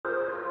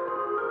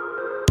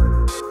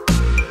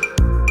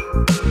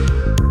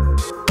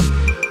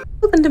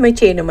my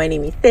channel. My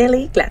name is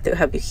Ellie. Glad to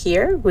have you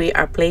here. We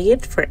are playing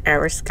for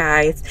our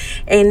skies.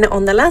 And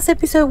on the last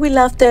episode, we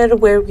left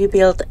it where we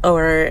built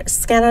our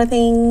scanner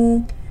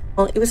thing.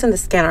 Well, it wasn't the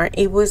scanner.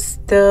 It was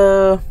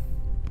this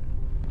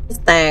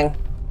thing.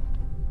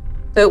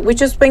 So we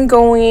just been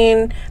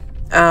going.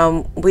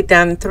 We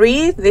done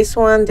 3. This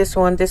one, this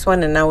one, this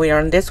one, and now we are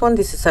on this one.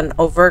 This is an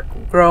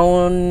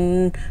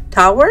overgrown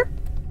tower.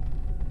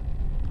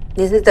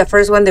 This is the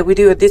first one that we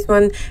do with this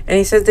one, and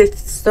it says there's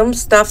some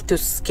stuff to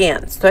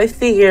scan. So I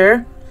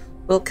figure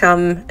we'll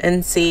come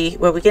and see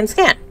what we can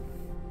scan.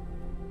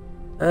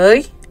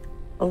 Hey,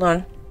 hold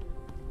on.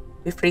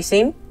 We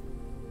freezing?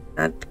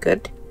 Not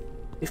good.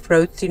 We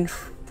frozen,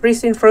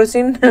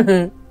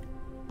 frozen.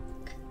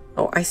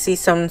 Oh, I see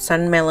some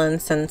sun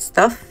melons and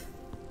stuff.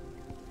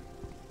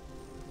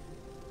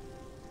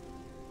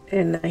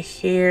 And I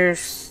hear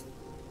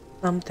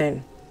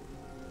something.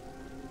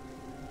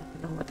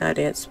 I don't know what that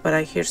is, but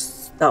I hear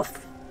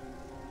stuff.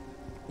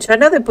 So I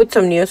know they put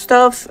some new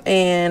stuff,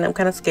 and I'm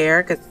kind of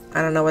scared because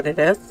I don't know what it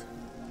is.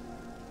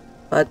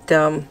 But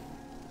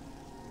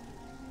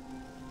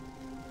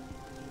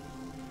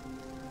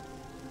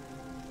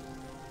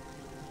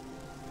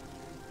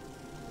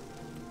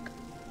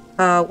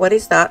what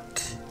is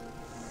that?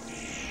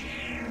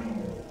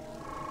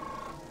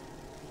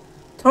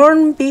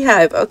 Torn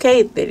beehive.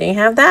 Okay, they didn't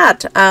have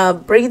that.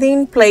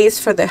 Breeding place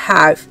for the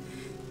hive.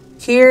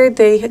 Here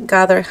they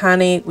gather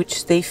honey,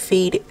 which they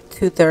feed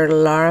to their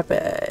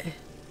larvae.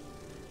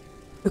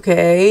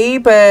 Okay,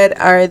 but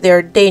are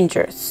there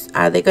dangers?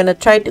 Are they gonna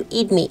try to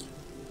eat me?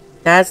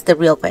 That's the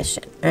real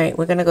question. All right,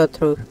 we're gonna go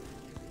through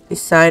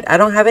this side. I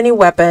don't have any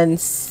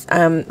weapons.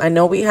 I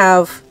know we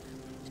have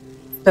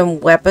some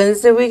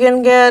weapons that we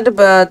can get,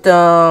 but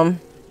I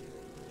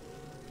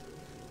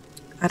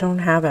don't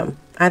have them.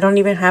 I don't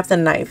even have the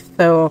knife,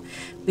 so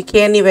we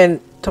can't even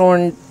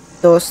turn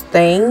those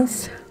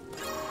things.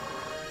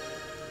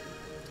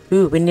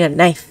 Ooh, we need a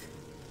knife.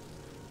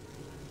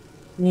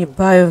 We need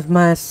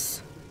biomass.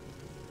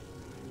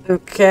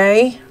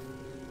 Okay.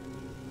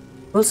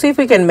 We'll see if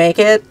we can make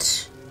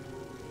it.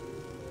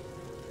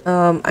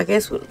 I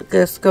guess we'll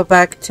just go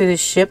back to the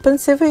ship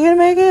and see if we can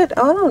make it.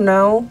 I don't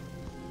know.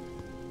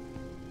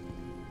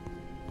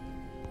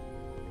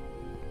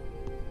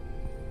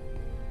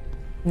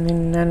 I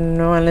mean, I don't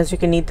know, unless you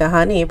can eat the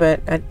honey,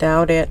 but I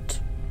doubt it.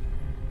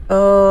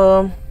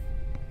 I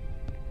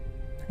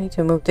need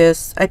to move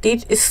this. I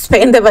did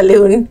expand the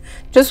balloon.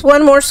 Just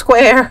one more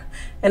square.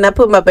 And I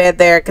put my bed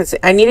there because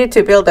I needed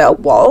to build a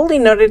wall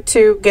in order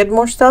to get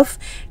more stuff.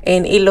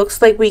 And it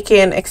looks like we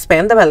can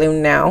expand the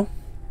balloon now.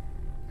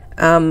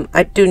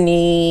 I do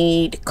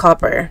need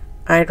copper.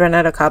 I ran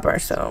out of copper,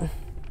 so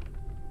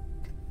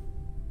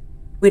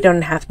we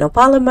don't have no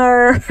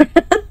polymer.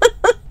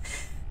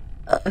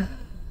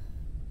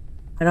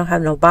 I don't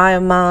have no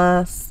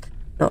biomass,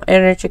 no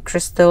energy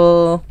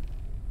crystal.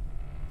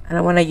 I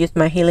don't want to use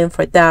my healing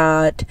for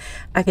that.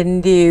 I can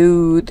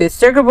do the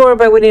circuit board,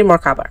 but we need more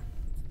copper.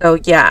 So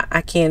yeah,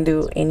 I can't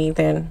do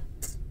anything.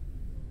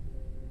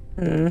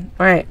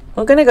 Alright,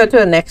 we're gonna go to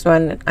the next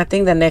one. I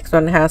think the next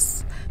one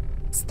has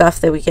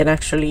stuff that we can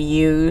actually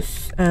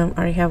use. I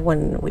already have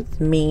one with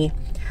me.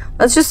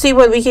 Let's just see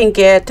what we can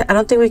get. I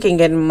don't think we can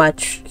get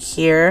much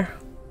here.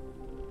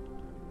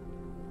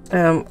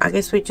 I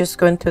guess we just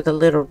go into the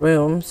little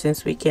room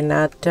since we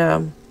cannot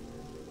we're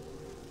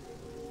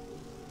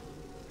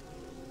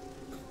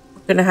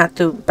gonna have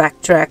to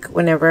backtrack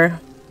whenever.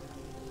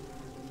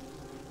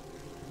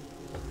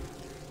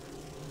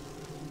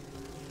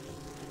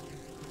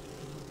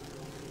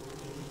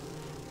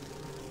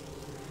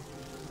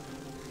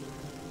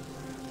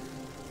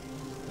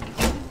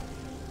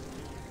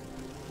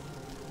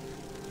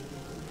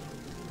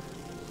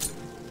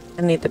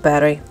 I need the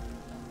battery.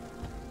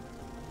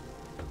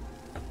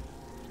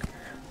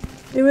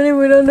 Even if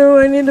we don't know,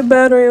 I need the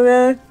battery,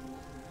 man.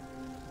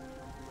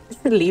 I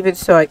should leave it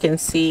so I can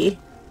see,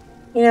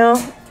 you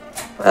know,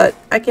 but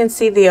I can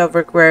see the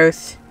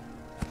overgrowth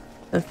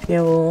of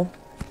fuel.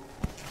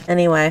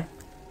 Anyway,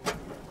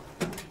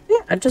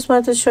 yeah, I just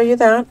wanted to show you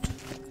that.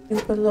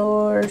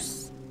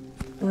 Floors,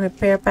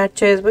 repair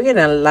patches. We're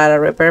getting a lot of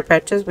repair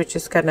patches, which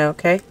is kind of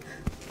okay.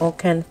 All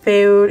canned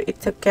food,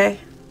 it's okay.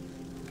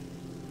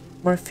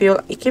 More fuel.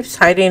 It keeps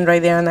hiding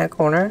right there in that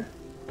corner.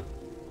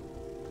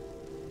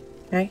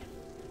 Okay.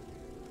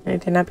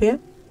 Anything up here?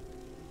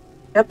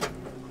 Yep.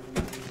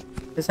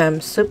 Because I'm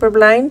super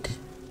blind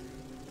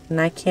and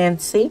I can't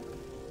see.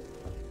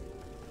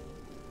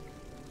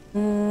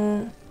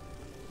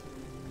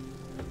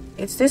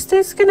 Is this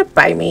thing's gonna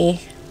bite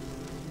me?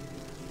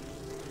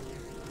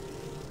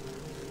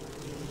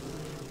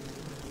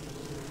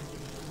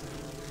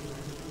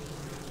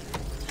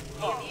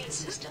 The immune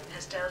system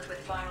has dealt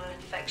with viral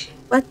infection.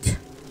 What?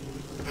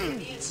 The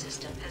immune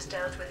system has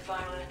dealt with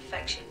viral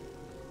infection.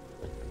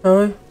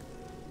 Oh.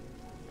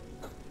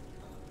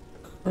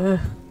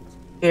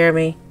 Scare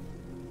me.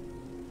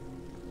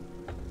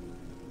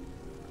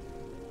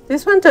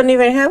 This one don't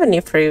even have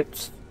any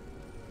fruits.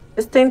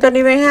 This thing don't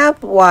even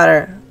have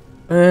water.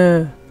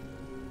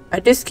 I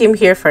just came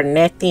here for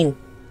nothing.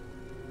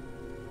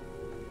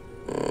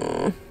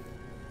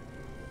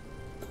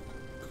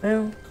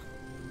 Well,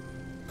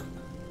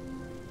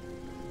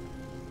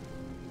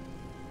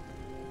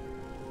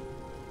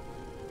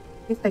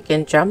 I think I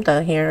can jump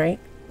down here, right?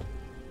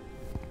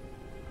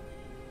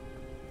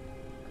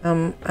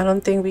 I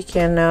don't think we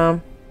can,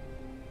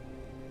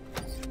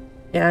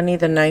 yeah, I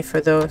need a knife for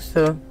those,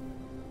 so.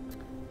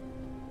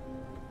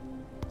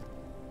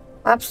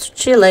 Pops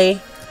chili.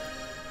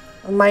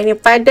 Don't mind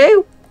if I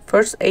do.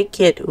 First aid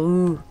kit.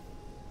 Ooh.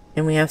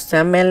 And we have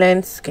some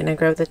melons. Can I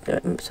grab the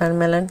sun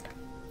melon?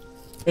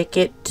 Take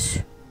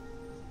it.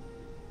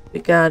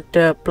 We got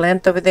a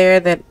plant over there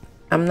that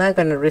I'm not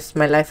gonna risk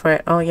my life for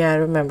it. Oh yeah, I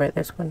remember.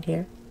 There's one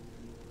here.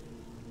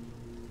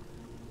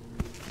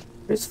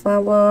 There's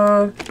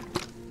flower.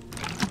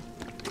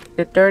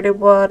 The dirty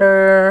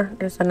water.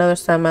 There's another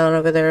sun melon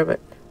over there,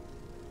 but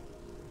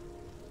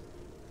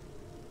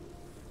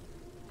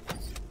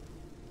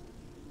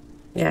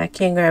yeah, I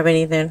can't grab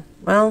anything.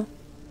 Well,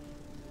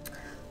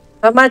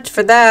 how much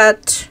for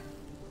that?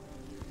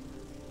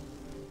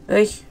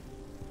 Hey.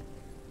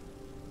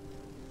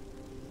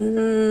 I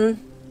don't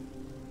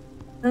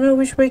know,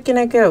 which way can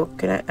I go?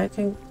 I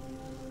can...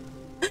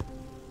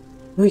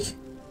 Uy.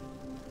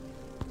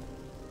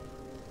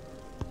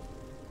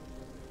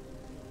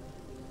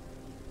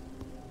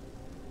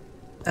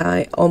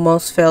 I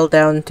almost fell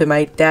down to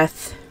my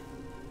death.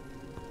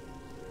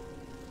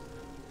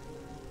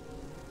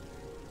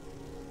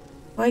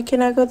 Why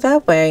can I go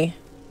that way?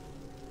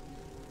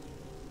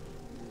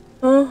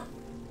 Oh.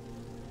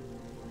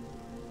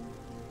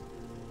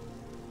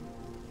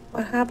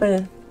 What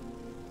happened?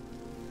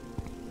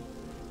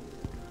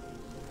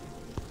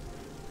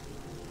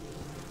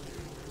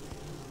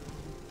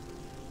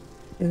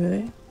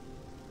 Okay.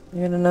 I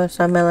got another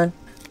sun melon.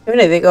 Even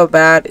if they go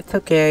bad, it's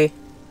okay.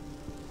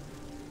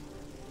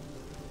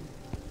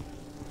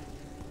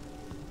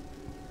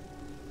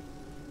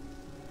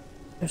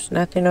 There's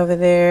nothing over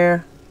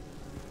there.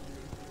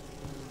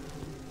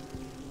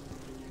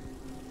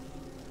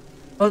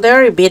 Well, they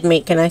already beat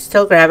me. Can I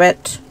still grab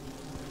it?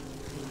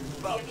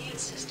 The immune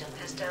system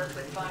has dealt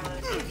with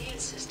viral. The immune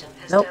system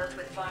has Nope. dealt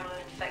with viral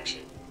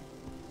infection.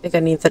 I think I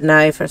need the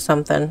knife or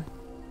something.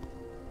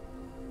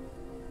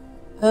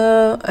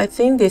 I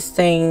think this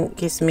thing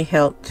gives me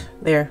health.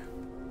 There.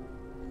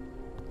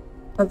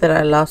 Not that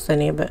I lost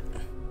any, but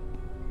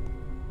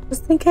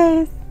just in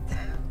case.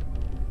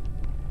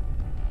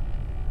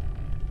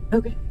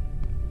 Okay.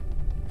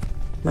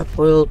 My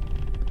boiled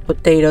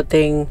potato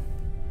thing.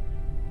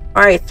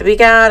 Alright, so we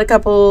got a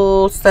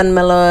couple sun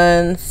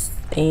melons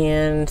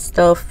and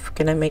stuff.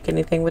 Can I make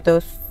anything with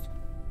those?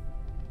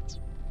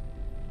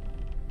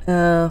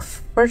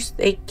 First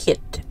aid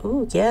kit.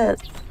 Oh, yes.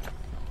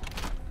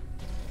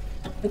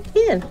 We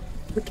can.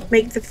 We can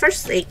make the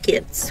first aid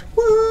kits.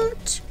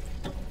 What?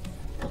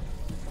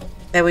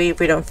 That way, if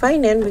we don't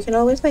find it, we can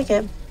always make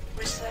it.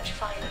 Research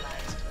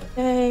finalized.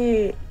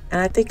 Yay.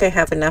 And I think I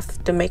have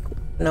enough to make...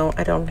 No,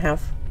 I don't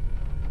have.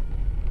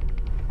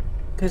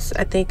 Because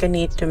I think I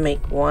need to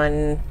make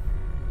one.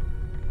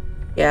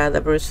 Yeah,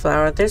 the bruised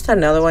flower. There's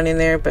another one in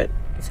there, but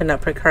it's in a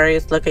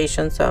precarious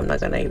location, so I'm not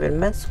gonna even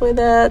mess with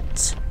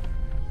it.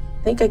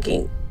 I think I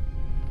can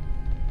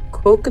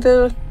cook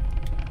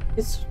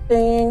this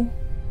thing.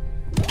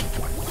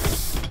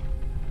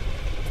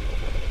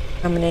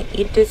 I'm gonna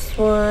eat this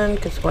one,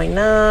 because why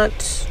not?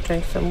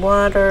 Drink some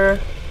water.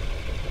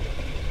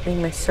 Make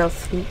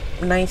myself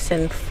nice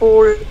and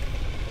full.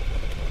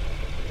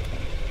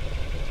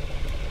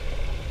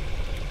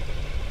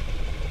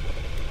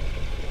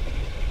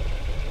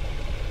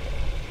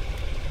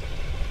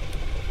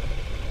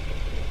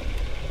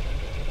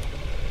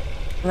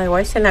 Like,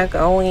 why is it not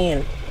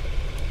going?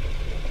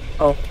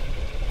 Oh.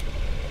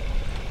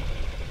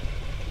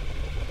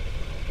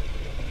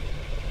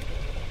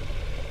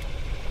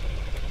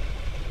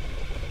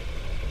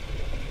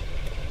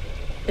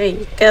 There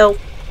you go.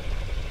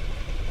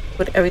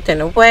 Put everything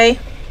away.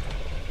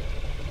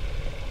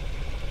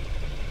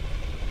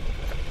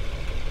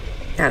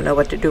 I don't know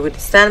what to do with the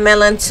sun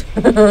melons.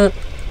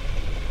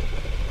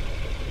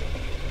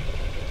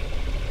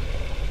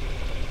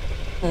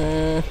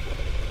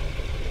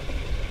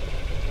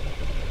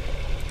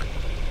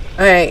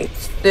 Alright,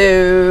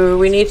 so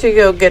we need to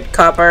go get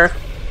copper.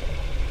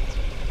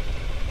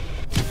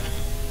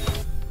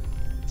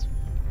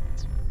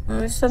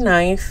 Where's the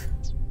knife?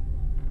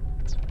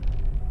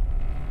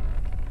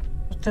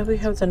 I thought we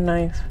have the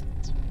knife.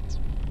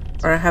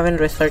 Or I haven't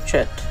researched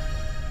it.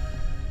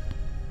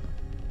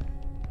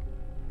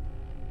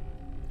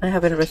 I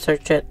haven't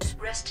researched it.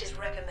 Rest is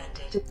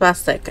recommended. 2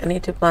 plastic. I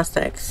need 2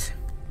 plastics.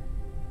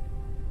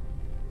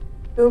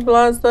 2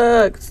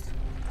 plastics.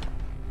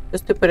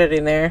 Just to put it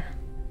in there.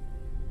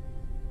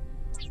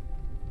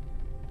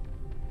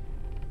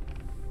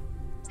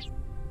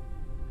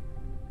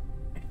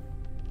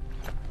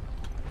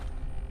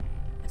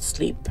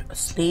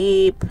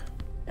 Sleep.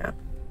 Yeah.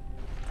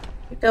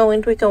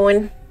 We're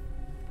going.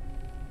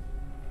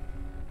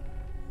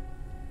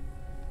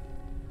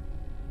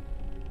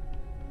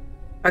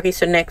 Okay,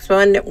 so next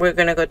one, we're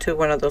gonna go to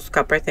one of those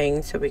copper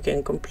things so we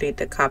can complete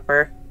the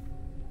copper.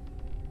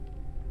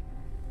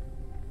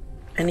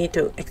 I need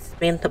to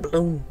expand the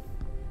balloon.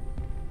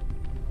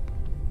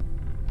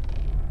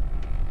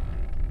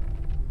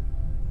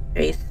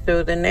 Okay,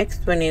 so the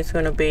next one is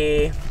gonna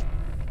be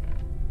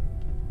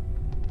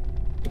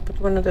put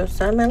one of those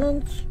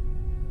melons.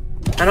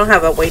 I don't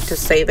have a way to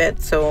save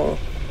it, so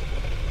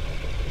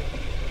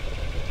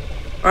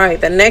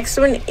alright, the next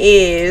one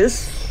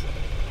is,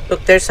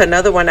 look, there's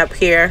another one up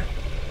here.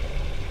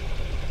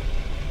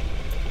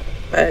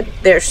 But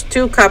there's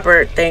 2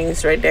 copper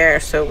things right there,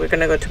 so we're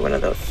gonna go to one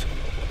of those.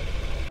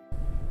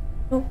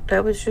 Oh,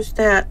 that was just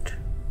that.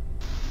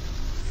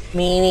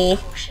 Meanie.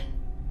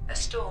 A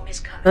storm is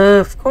coming.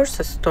 Of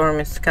course a storm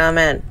is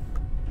coming.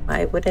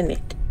 Why wouldn't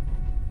it?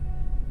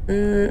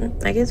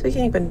 I guess we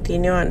can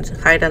continue and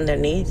hide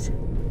underneath.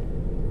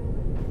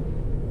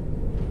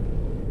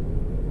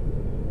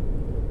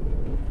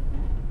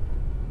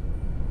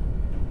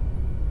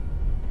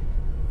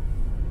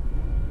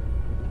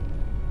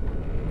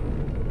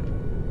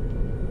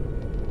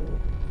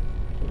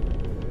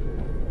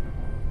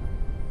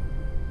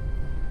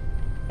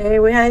 Hey,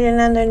 we're hiding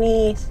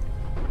underneath.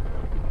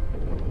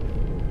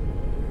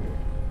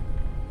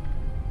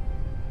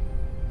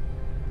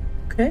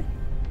 Okay.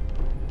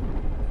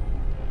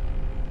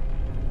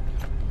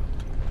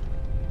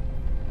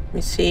 Let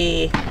me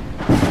see.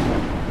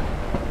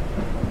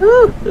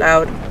 Ooh,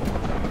 loud.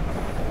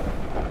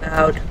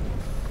 Loud.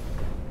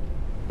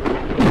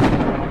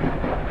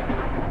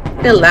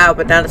 Still loud,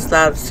 but not as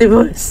loud as it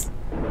was.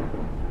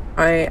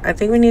 Alright, I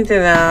think we needed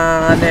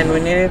that, and we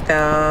needed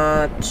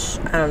that.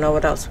 I don't know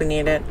what else we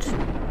needed.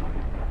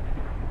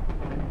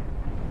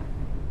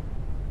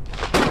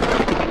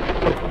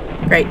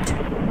 Great.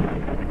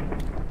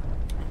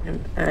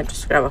 And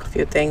just grab a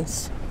few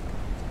things.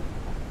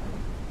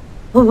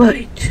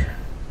 Alright.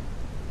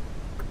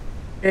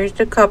 There's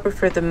the copper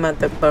for the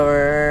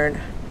motherboard.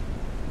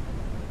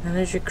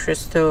 Energy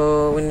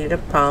crystal. We need a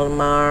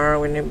polymer.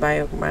 We need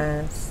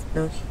biomass.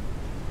 No.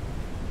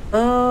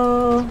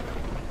 Oh.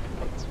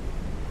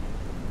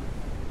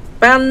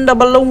 Expand the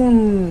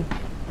balloon.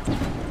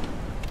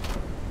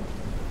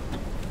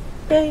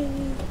 Yay.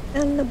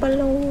 And the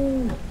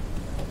balloon.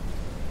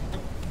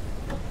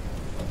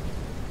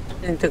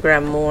 I need to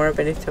grab more,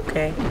 but it's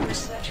okay.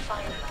 Research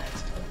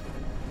finalized.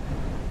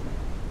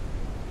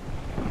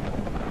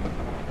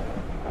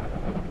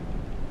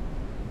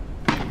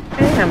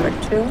 Okay, number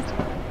 2. To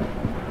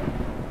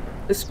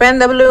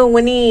expand the balloon,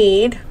 we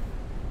need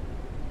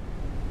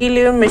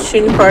helium,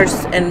 machine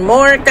parts, and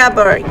more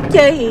copper.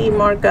 Yay,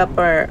 more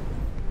copper.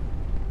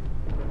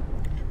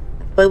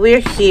 But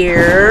we're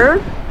here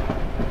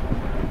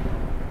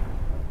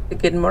to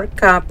get more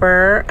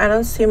copper. I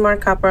don't see more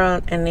copper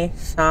on any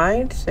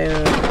side, so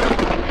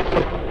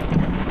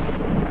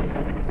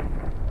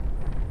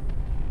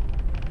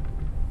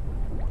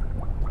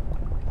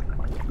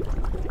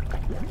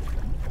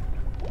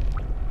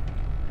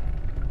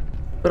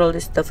put all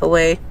this stuff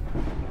away.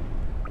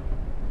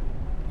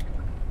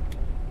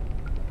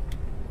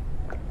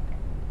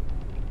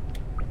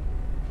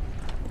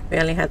 We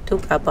only had 2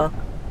 copper.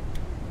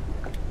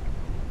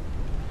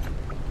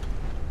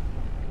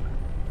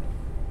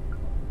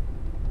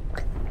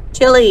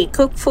 Chili.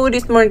 Cooked food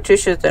is more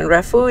nutritious than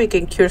raw food. It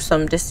can cure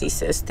some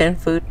diseases. 10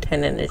 food,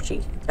 10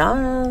 energy.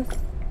 Yes.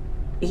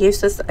 It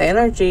gives us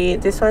energy.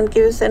 This one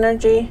gives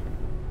energy.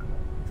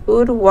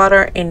 Food,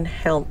 water, and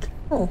health.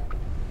 Oh.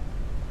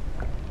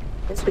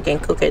 Guess we can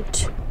cook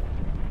it.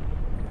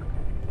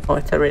 Oh,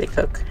 it's already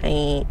cooked.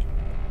 Hey.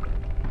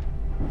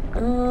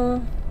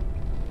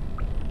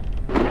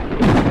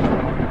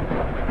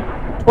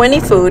 20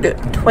 food,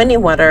 20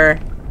 water,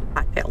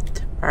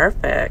 health.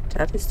 Perfect.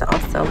 That is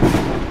awesome.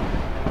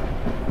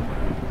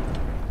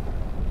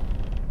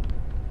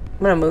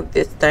 I'm gonna move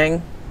this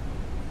thing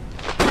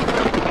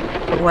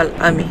while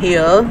I'm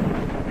here.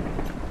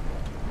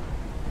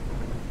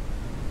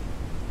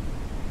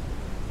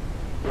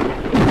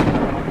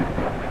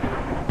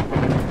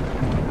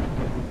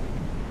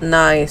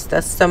 Nice,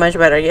 that's so much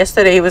better.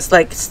 Yesterday it was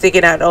like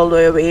sticking out all the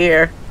way over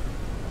here.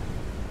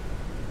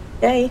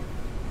 Yay.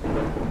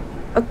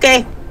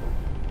 Okay.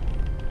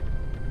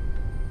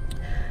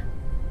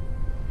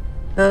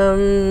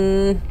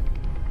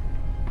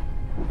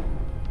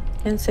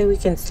 Can't say we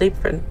can sleep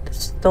from the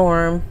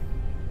storm.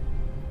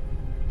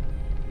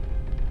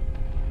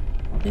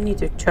 I need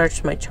to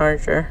charge my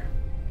charger.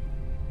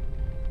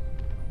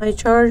 My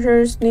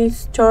chargers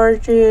needs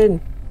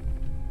charging.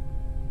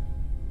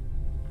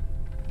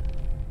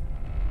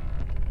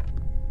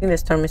 I think the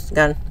storm is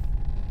gone.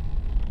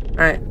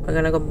 Alright, we're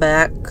gonna go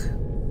back.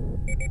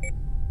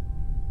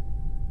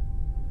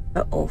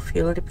 Uh-oh,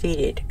 fuel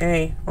depleted.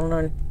 Hey, hold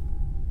on.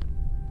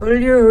 Hold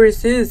your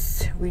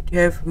horses. We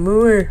have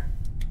more.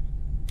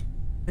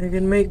 I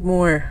can make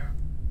more.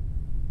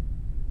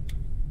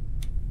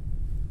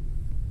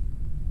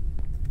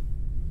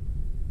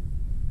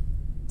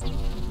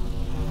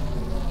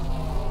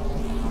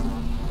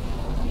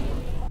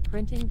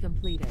 Printing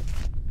completed.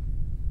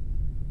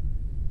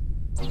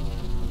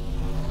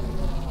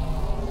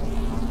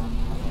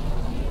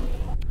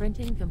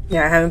 Printing complete.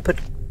 Yeah, I haven't put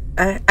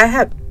I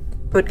have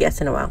put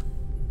gas in a while.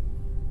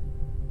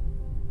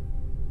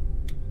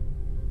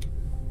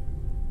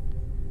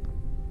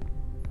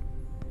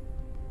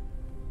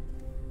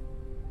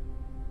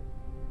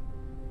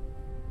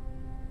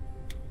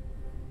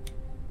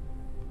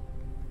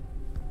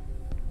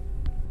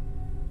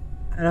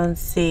 I don't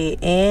see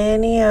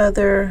any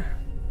other.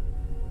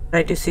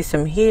 I do see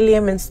some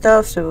helium and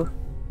stuff, so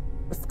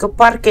let's go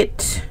park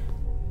it.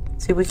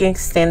 See if we can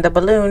extend the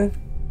balloon.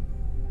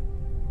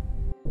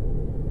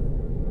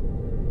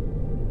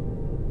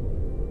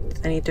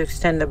 I need to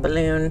extend the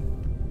balloon.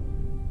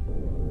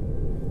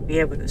 Be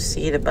able to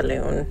see the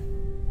balloon.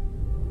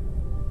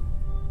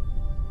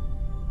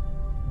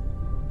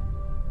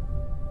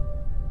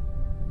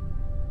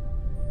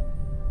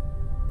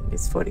 I think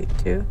it's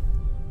 42.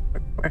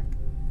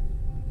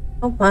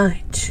 How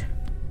much?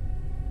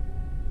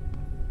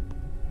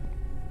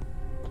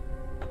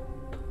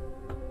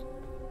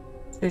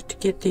 So to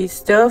get these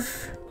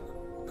stuff.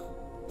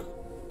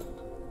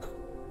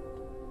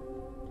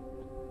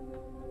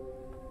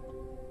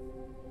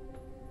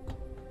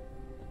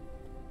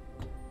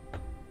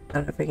 I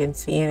don't know if I can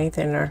see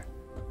anything or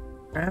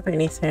grab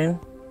anything.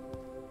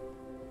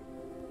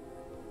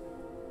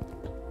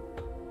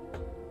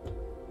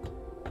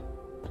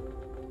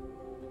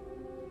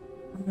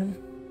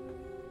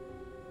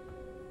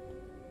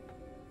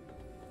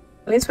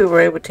 At least we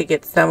were able to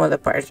get some of the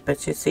parts,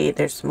 but you see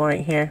there's more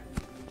in here.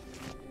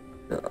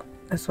 So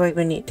that's why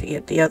we need to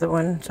get the other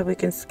one so we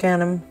can scan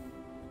them.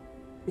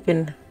 We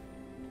can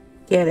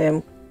get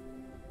him.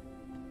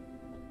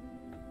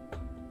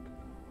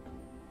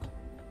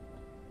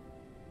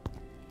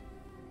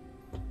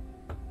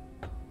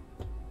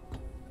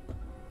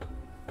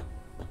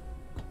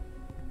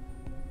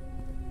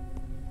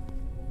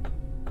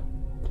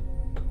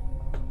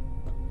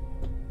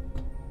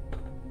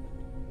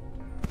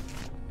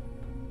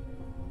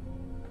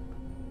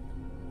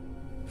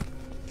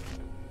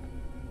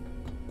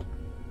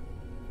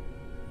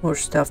 More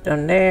stuff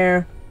down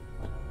there.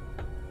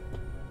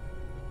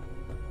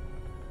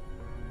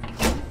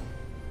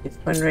 This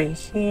one right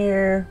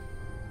here.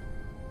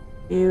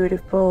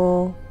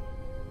 Beautiful.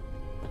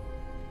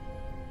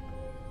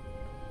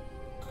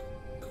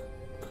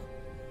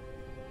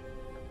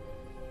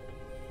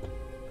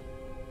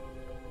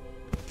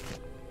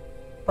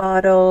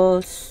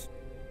 Bottles.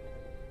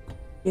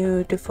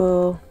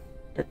 Beautiful.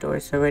 The door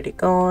is already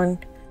gone.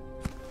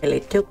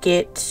 Ellie took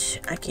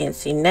it. I can't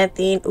see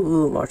nothing.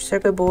 Ooh, more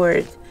circuit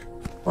boards.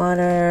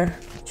 Water.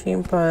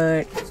 Dream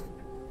parts.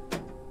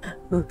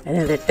 Ooh,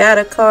 another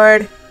data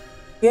card.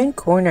 You're in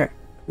corner.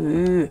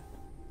 Ooh.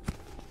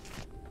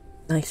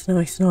 Nice,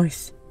 nice,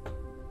 nice.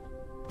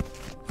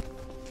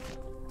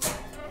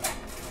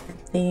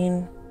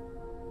 Nothing.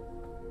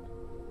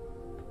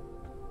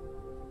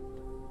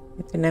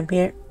 Anything up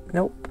here?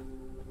 Nope.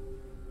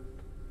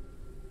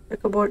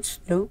 Circuit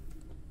boards? Nope.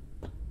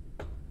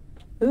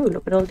 Ooh,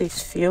 look at all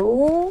this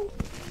fuel.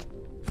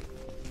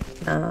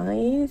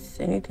 Nice.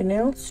 Anything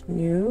else?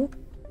 No.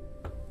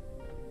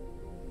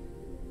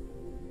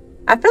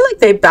 I feel like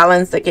they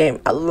balance the game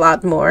a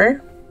lot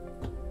more.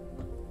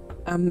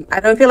 I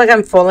don't feel like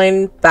I'm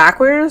falling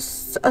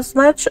backwards as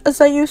much as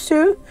I used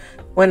to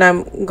when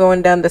I'm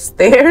going down the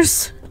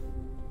stairs.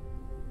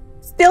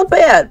 Still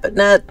bad, but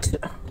not,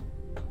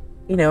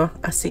 you know,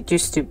 as it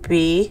used to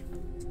be.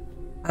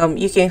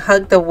 You can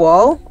hug the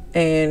wall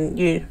and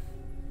you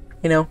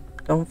know,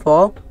 don't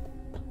fall.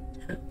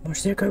 More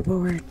circuit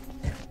boards.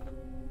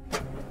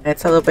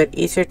 It's a little bit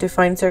easier to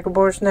find circuit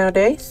boards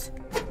nowadays.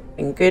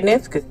 Thank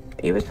goodness, because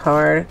it was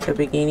hard at the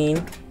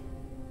beginning.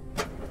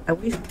 Are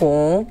we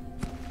full?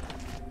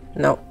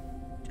 No,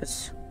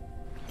 just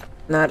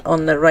not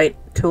on the right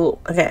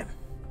tool. Okay.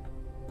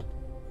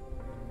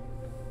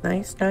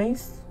 Nice,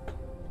 nice.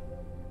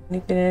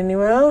 Anything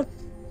anywhere else?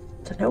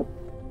 Nope.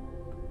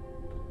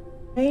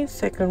 Okay,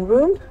 second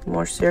room.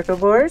 More circuit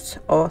boards.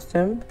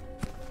 Awesome.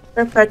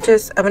 For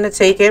patches, I'm gonna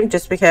take him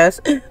just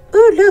because.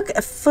 Oh, look,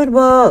 a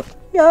football.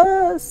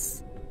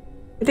 Yes.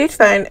 We did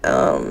find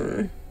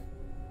a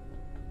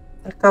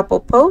couple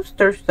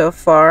posters so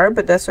far,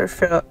 but that's our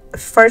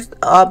first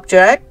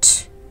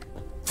object.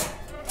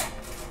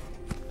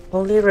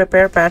 Only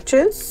repair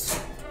patches.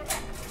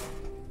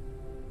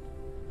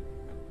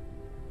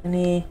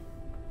 Any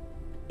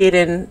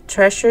hidden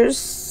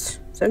treasures?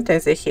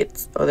 Sometimes it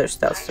hits other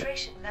stuff. So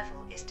Hydration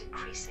level is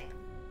decreasing.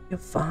 you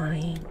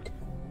find.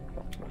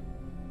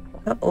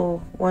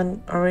 Uh-oh,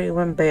 already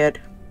one bad.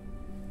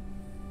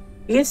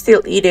 You can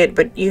still eat it,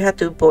 but you have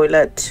to boil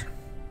it.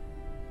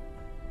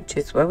 Which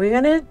is what we're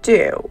gonna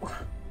do.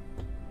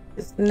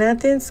 Because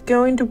nothing's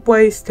going to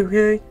waste,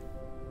 okay?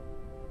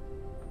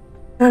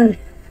 Alright,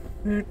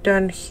 we're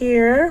done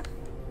here.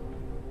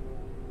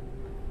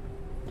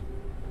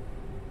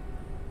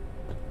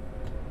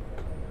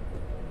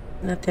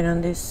 Nothing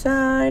on this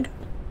side.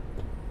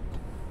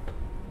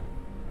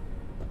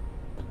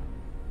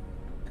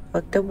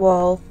 Hug the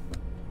wall.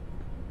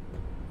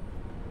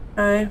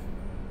 Alright.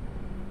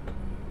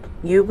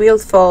 You will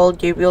fall,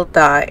 you will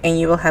die, and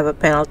you will have a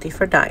penalty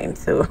for dying.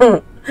 So,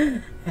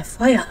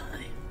 FYI.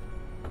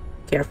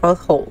 Careful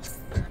holes.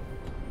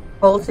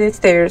 Holes in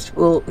stairs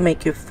will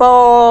make you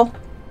fall.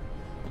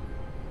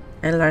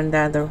 I learned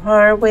that the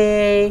hard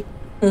way.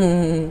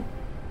 I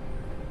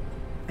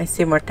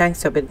see more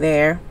tanks over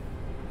there.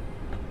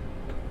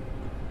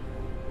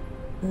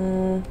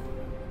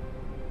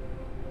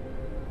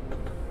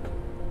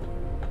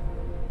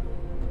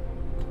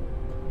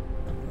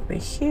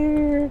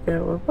 here,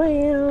 go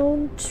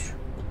around.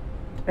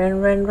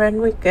 Run, run,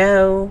 run, we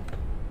go.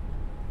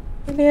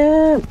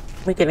 Yeah,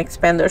 we can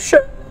expand our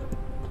ship.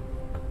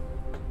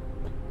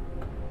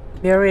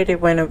 We already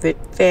went a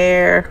bit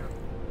there.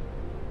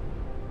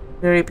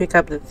 We already picked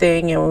up the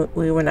thing and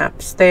we went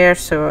upstairs,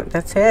 so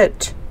that's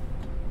it.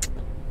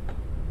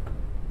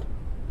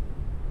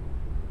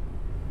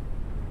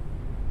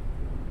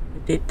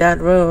 We did that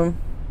room.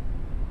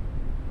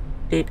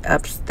 Did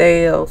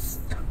upstairs.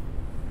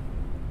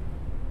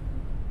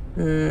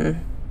 No,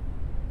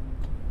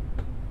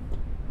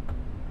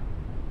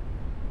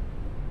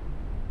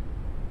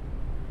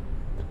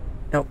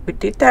 we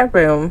did that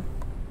room.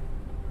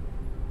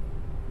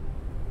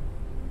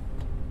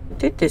 We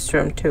did this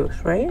room too,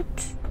 right?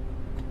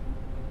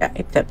 Yeah,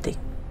 it's empty.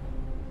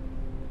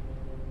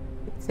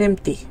 It's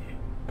empty.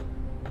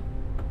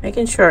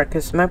 Making sure,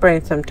 because my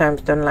brain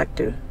sometimes don't like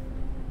to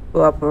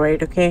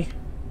cooperate, okay?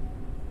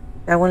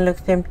 That one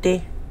looks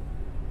empty.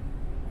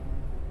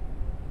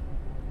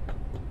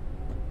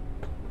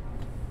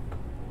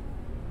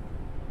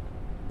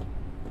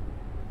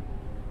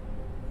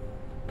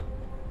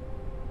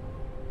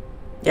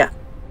 Yeah.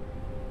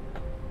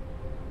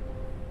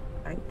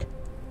 Right.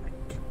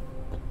 Right.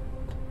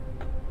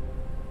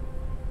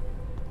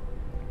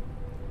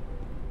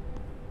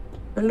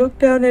 Don't look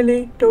down,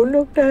 Ellie. Don't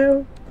look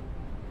down.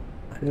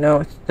 No,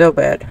 it's so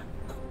bad.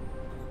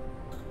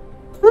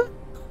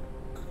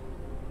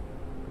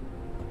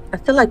 I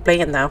still like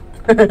playing now.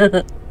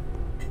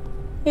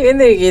 Even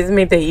though it gives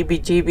me the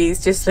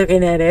EBGBs just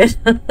looking at it.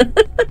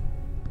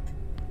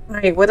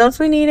 Alright, what else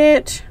we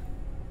needed?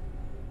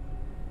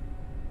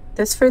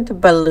 That's for the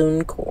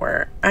balloon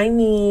core. I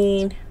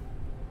need...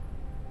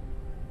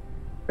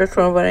 First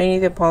one, but I need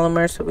the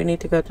polymer, so we need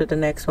to go to the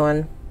next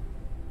one.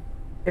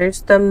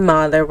 There's the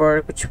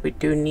motherboard, which we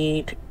do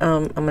need.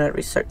 I'm gonna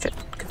research it,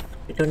 because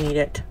we don't need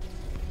it.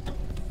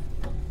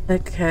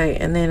 Okay,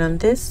 and then on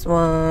this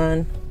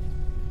one...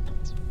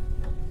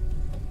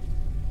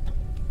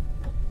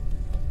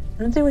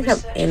 I don't think we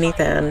have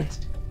anything.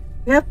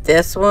 We have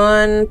this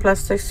one,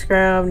 plastic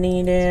scrap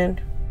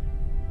needed.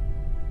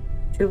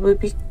 It would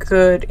be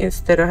good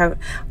instead of having...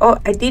 Oh,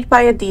 I did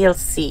buy a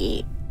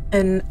DLC.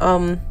 And, I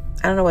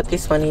don't know what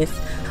this one is.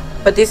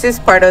 But this is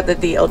part of the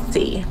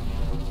DLC.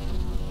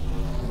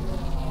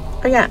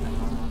 Oh, yeah.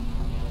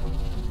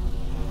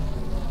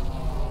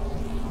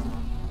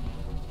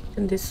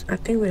 And this... I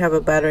think we have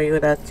a battery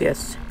with us,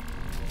 yes.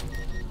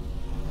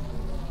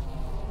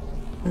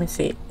 Let me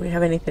see. We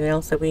have anything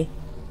else that we...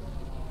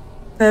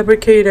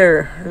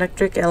 Fabricator.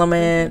 Electric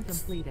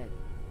elements.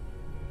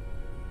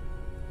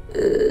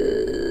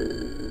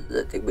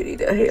 I think we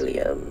need a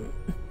helium.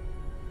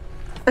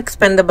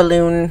 Expand the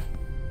balloon.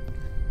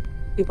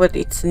 See what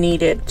it's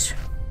needed.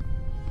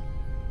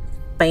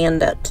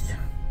 Expand it.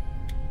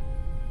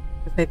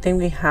 I think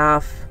we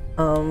have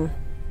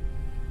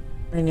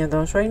any of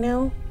those right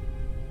now.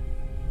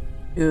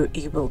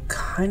 It will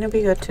kind of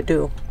be good to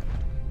do.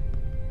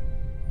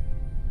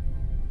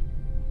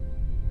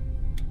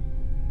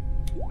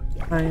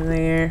 Right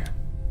there.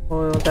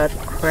 Oil that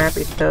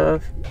crappy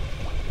stuff.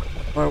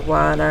 More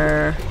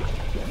water.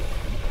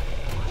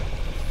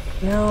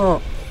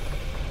 No.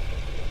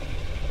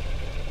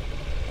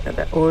 Got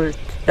the old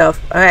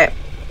stuff. Alright.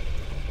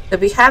 So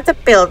we have the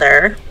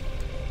builder.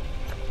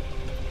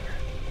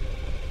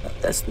 Oh,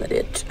 that's not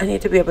it. I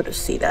need to be able to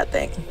see that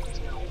thing.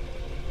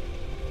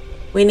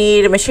 We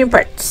need machine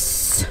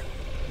parts.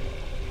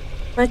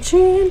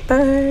 Machine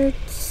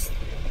parts.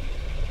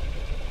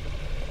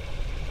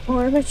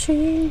 More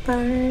machine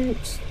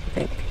parts. I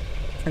think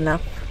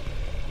enough.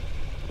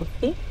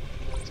 Okay.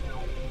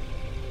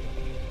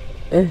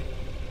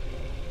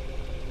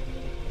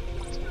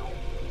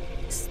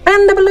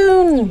 Expand the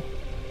balloon.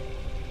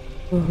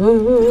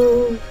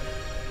 Ooh.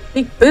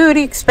 Big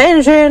booty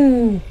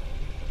expansion.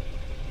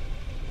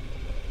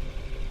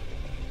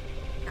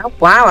 Oh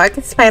wow, I can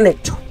expand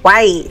it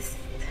twice.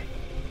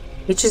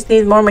 We just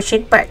need more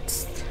machine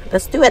parts.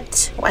 Let's do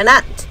it. Why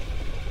not?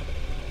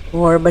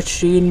 More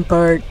machine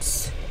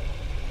parts.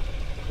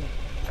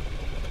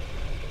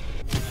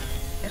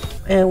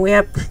 And we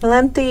have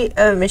plenty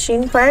of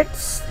machine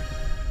parts.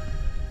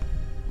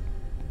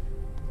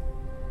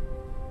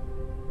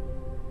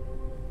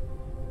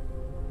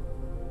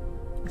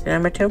 Is it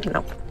number 2?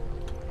 No.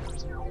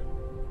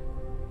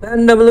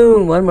 And the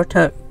balloon one more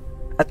time.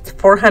 That's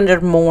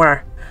 400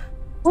 more.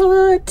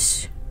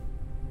 What?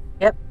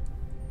 Yep.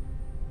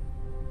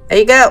 There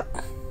you go.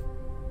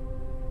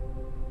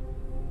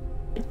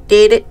 We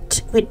did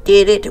it. We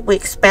did it. We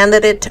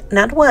expanded it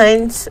not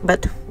once,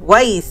 but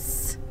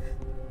twice.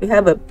 We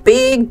have a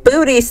big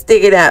booty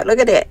sticking out. Look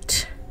at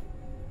it.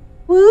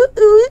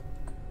 Woo-oo.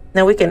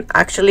 Now we can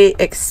actually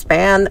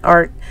expand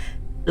or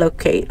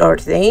locate our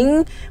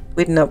thing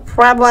with no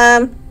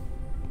problem.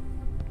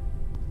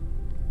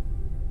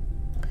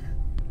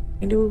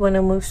 Maybe we want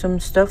to move some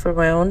stuff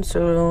around,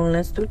 so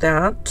let's do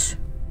that.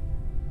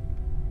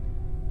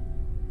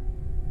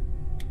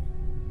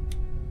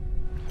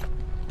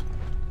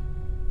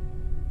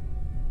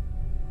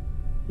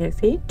 Your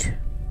feet.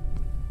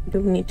 Do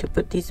we need to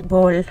put this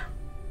ball?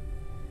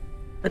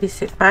 What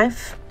is it,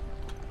 5?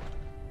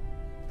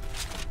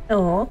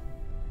 Oh,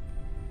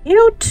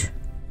 cute.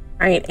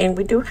 Alright, and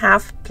we do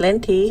have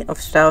plenty of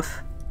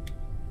stuff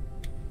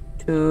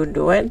to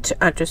do it.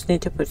 I just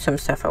need to put some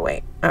stuff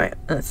away. Alright,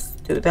 let's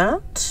do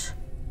that.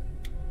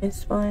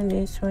 This one,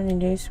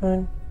 and this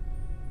one.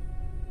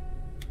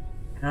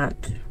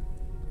 That.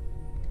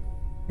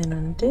 And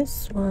on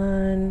this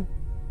one.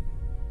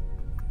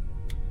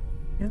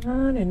 That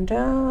and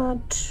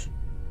that.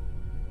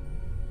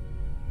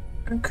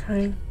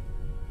 Okay.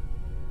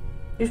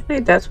 Usually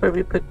that's where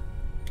we put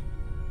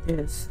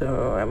this,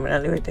 so I'm gonna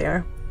leave it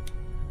there.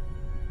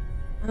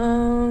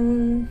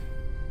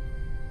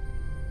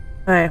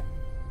 Alright.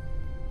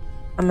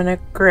 I'm gonna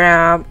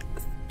grab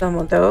some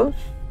of those.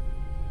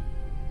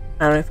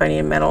 I don't know if I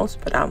need metals,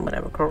 but I'm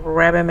gonna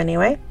grab them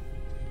anyway.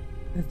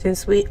 And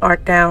since we are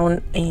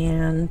down,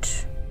 and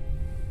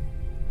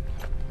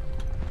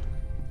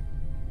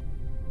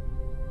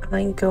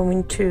I'm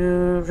going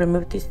to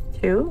remove these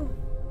two.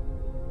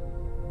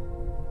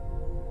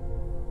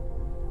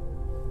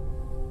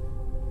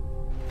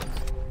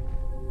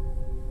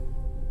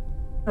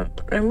 Oh,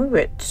 remove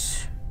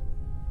it.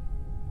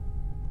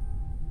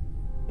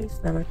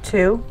 It's number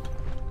 2.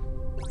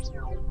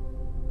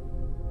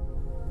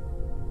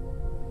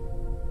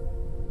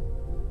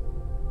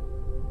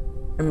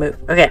 Remove.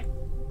 Okay.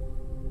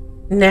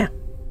 Now,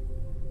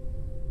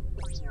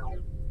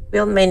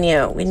 build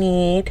menu. We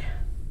need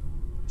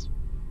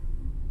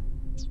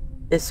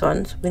this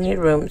one. We need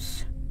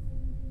rooms.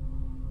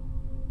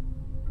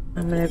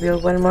 I'm gonna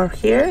build one more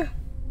here.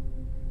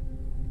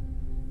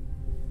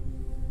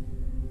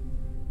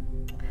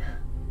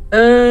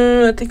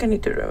 I think I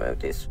need to remove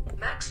this one.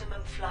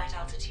 Maximum flight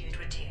altitude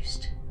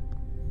reduced.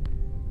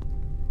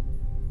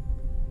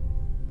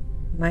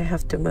 Might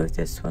have to move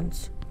this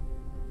ones.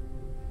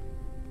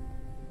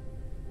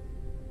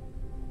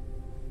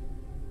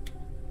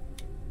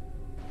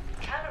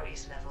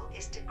 Calories level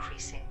is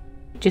decreasing.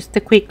 Just a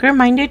quick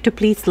reminder to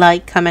please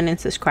like, comment, and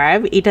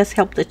subscribe. It does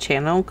help the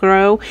channel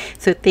grow.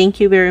 So thank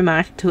you very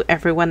much to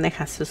everyone that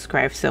has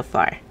subscribed so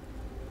far.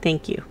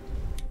 Thank you.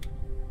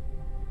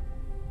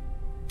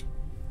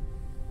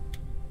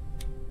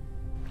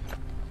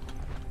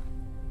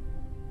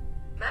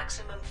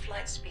 Maximum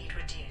flight speed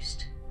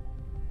reduced.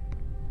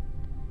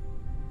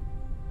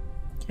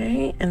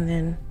 Okay, and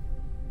then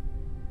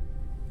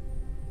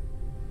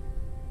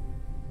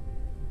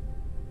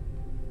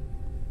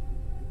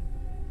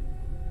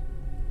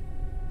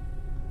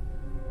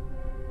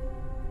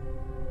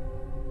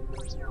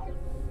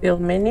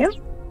build menu.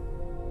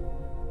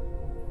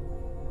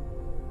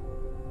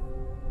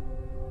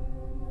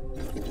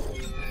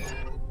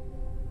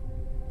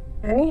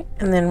 Okay,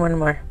 and then one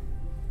more.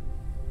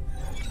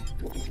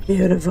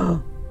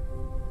 Beautiful.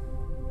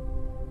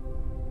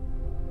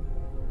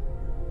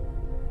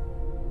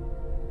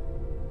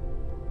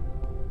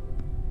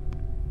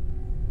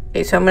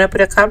 Okay, so I'm gonna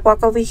put a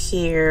catwalk over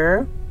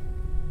here.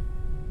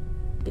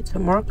 Get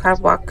some more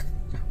catwalk.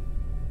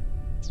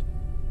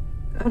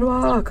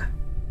 Catwalk.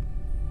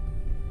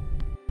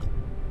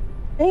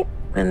 Okay,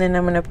 and then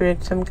I'm gonna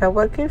put some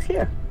catwalk over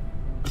here.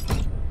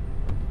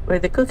 For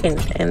the cooking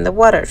and the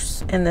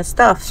waters and the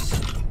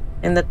stuffs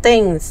and the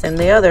things and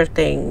the other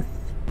things.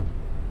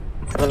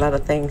 I have a lot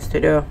of things to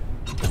do.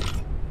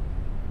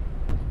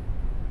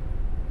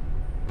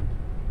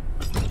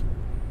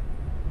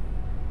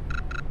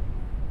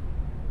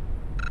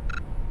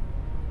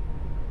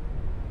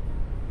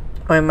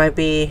 Or it might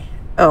be...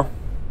 Oh,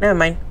 never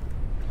mind.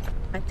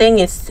 My thing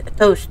is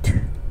toast.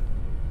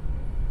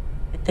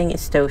 My thing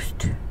is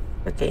toast.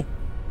 Okay.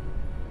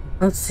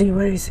 Let's see,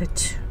 where is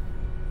it?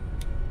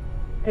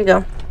 There you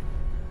go.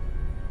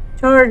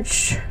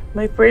 Charge,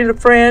 my pretty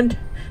friend.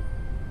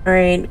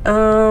 Alright,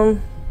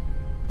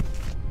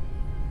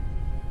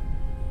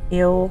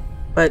 Yo,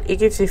 but it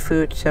gives you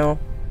food, so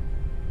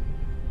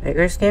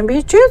beggars can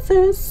be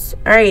choosers.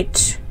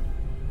 Alright.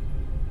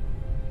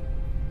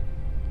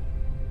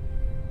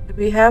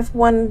 We have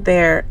one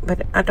there,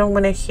 but I don't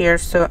want it here,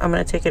 so I'm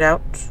gonna take it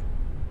out.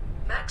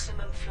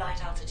 Maximum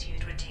flight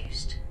altitude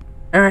reduced.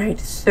 Alright,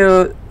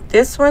 so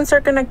these ones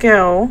are gonna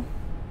go.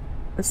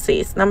 Let's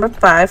see, it's number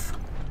 5.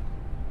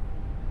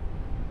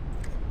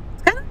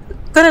 It's kind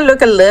of gonna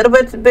look a little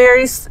bit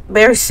very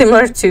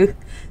similar to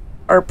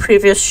our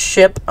previous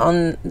ship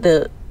on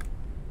the...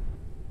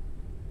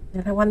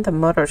 And I want the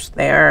motors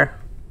there.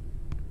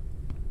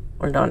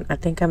 Hold on, I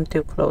think I'm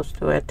too close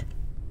to it.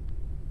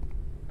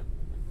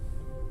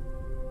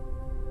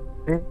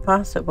 Very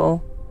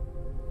possible.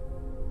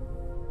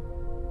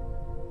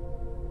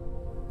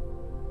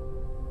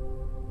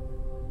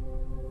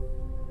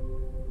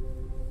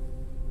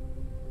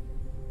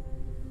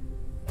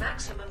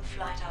 Maximum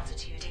flight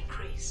altitude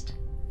increased.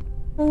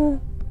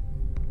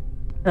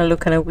 I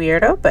look kind of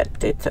weirdo,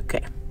 but it's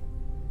okay.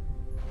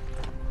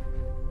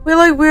 We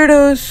like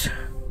weirdos.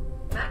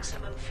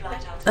 Maximum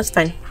flight altitude That's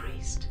fine.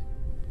 increased.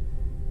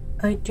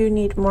 I do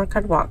need more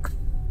catwalk.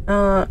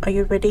 Are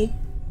you ready?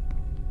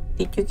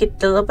 Did you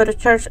get a little bit of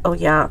charge? Oh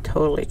yeah,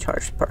 totally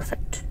charged.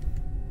 Perfect.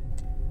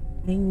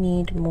 I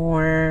need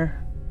more.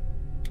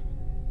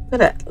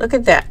 Look at that. Look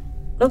at that.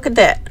 Look at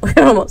that.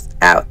 We're almost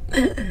out.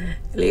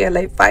 We got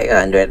like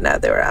 500 now.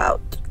 They're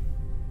out.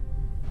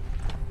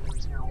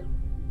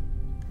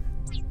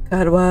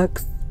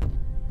 Cardbox.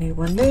 Need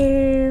one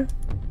there.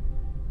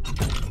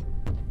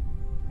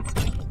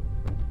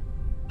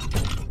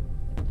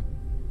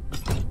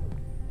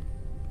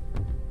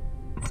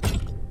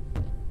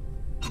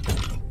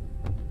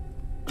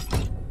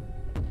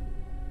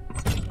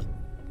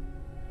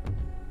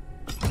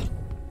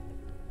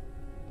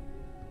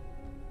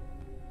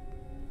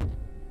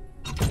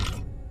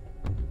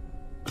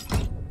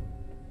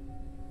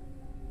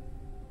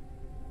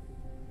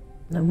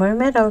 No more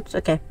metals.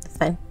 Okay, that's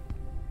fine.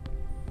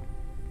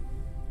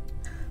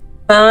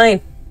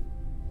 Fine.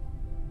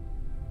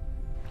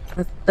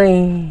 Let's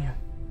see.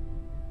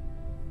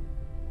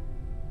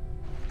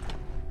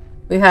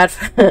 We had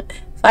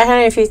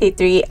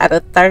 553 out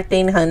of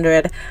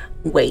 1300.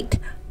 Wait,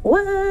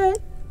 what?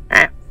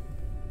 Ah.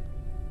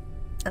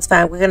 That's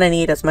fine. We're gonna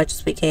need as much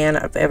as we can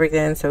of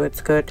everything, so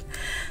it's good.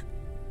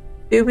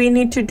 Do we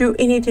need to do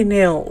anything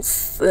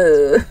else?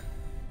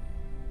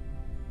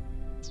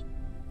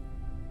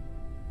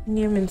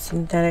 Human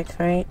synthetics,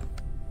 right?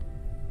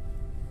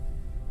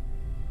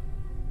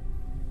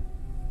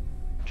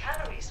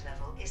 Calories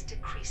level is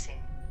decreasing.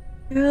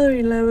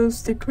 Calorie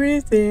levels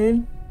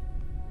decreasing.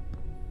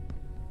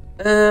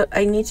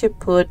 I need to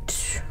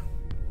put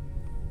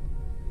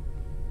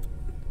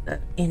the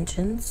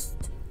engines.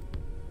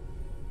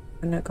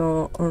 I'm gonna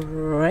go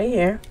right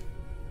here.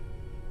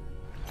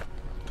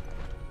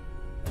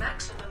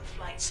 Maximum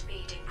flight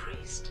speed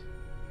increased.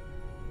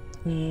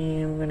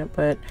 And I'm gonna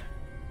put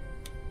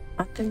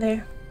up in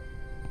there.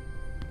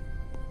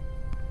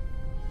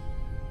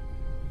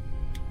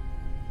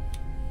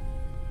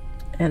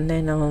 And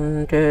then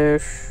on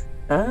the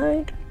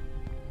side.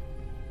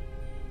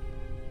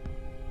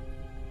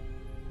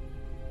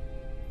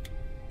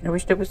 I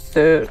wish there was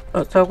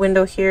a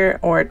window here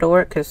or a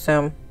door, because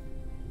yeah,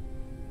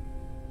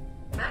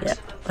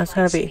 that's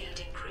gonna be.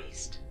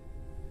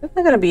 It's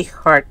not gonna be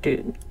hard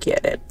to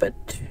get it,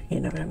 but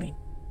you know what I mean.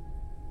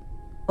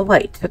 Oh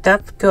wait, so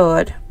that's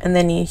good. And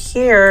then in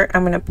here,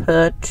 I'm gonna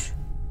put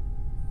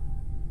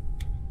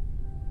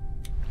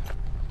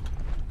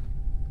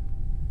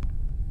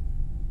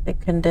the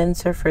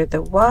condenser for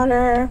the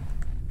water.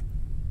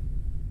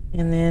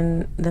 And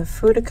then the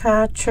food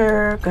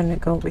catcher, gonna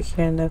go over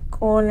here in the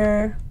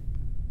corner.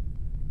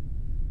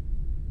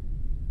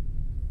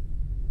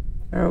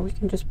 Or we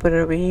can just put it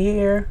over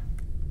here.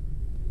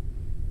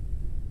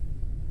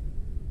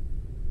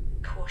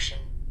 Caution,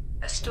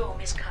 a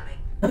storm is coming.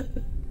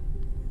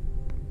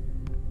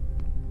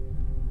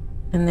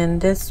 And then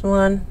this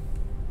one,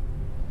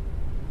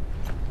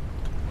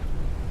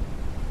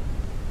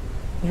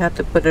 you have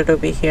to put it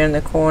over here in the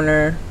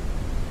corner.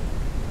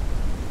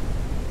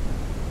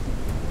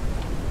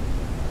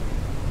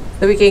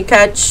 So we can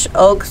catch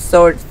all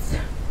sorts.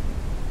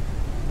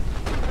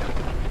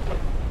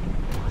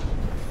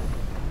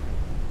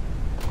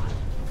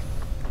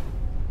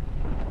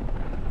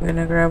 I'm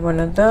gonna grab one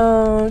of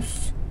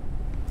those.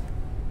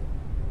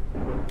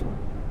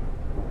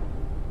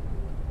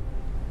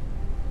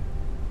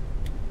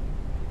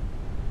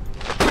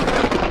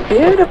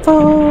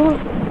 Beautiful.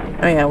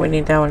 Oh yeah, we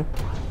need that one.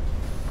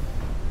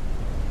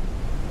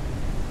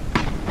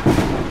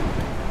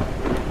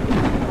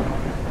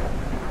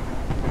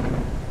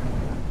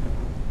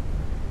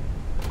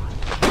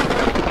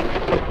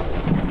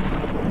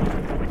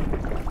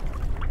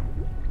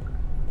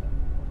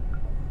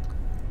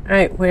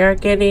 Alright, we are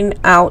getting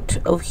out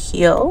of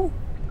here.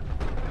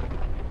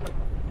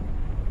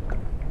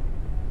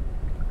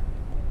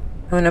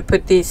 I'm gonna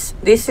put this.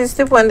 This is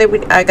the one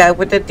that I got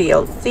with the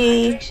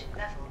DLC. Hydration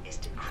level is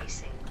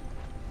decreasing.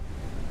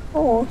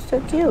 Oh, so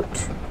cute.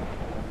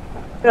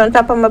 Put it on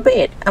top of my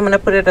bed. I'm gonna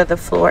put it on the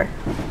floor.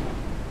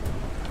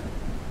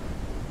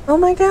 Oh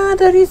my god,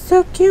 that is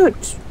so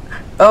cute.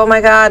 Oh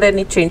my god, and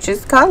it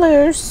changes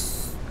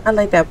colors. I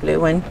like that blue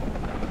one.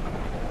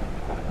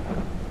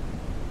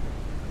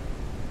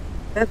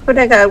 That's what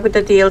I got with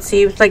the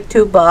DLC. It was like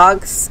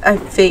 $2. I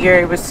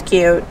figured it was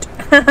cute.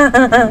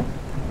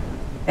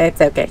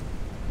 It's okay.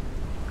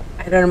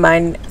 I don't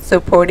mind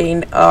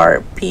supporting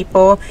our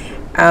people.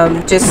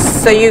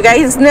 Just so you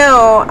guys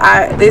know,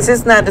 this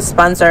is not a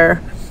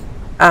sponsor.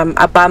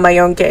 I buy my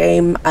own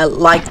game. I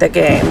like the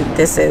game.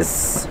 This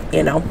is,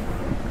 you know,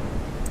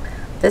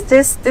 this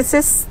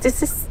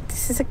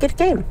is a good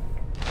game.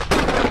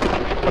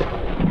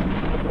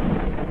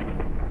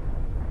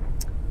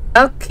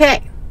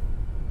 Okay.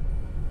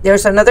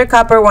 There's another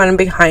copper one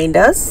behind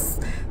us.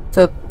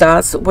 So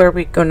that's where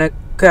we're gonna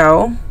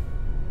go.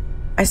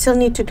 I still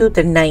need to do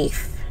the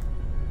knife.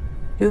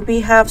 Do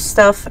we have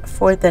stuff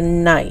for the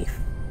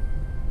knife?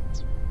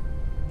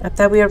 I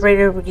thought we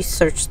already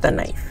researched the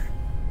knife.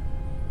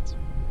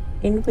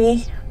 Didn't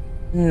we?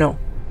 No.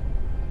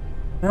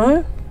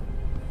 No?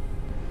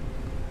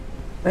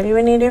 What do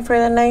we need it for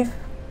the knife?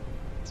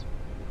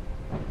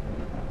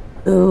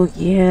 Oh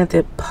yeah,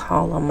 the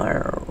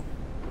polymer.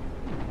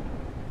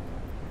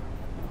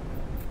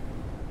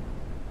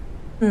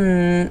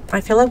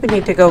 I feel like we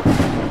need to go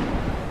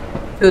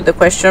to the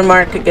question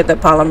mark to get the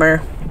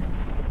polymer.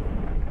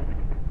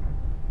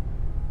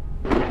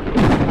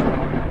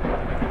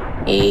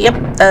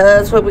 Yep,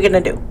 that's what we're gonna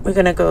do. We're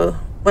gonna go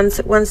once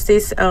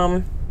this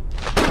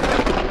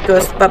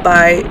goes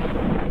bye-bye,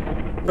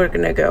 we're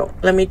gonna go.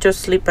 Let me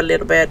just sleep a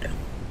little bit.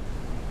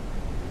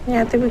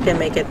 Yeah, I think we can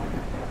make it.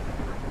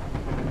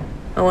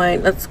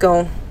 Alright, let's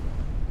go.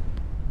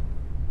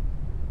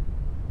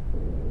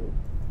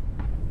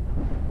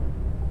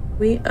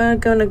 We are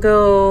gonna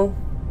go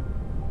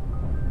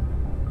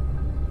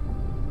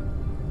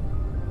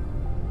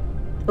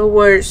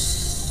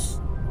towards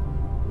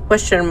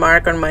question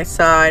mark on my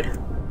side.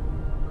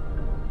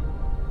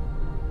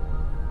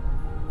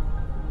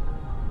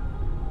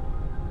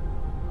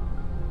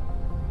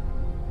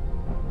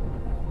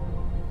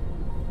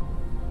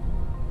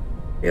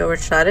 We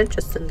overshot it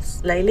just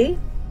slightly.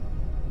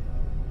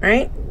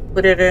 Right,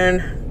 put it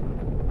in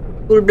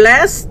full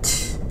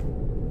blast.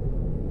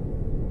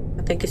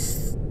 I think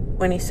it's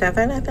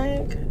 27, I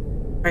think,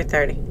 or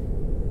 30.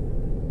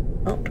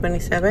 Oh,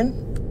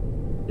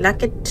 27.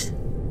 Lock it.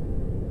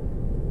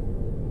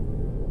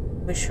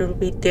 We should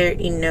be there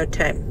in no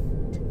time.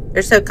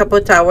 There's a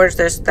couple towers.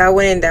 There's that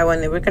one and that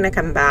one. We're gonna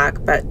come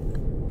back, but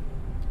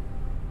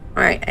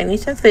all right. I need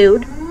some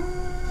food.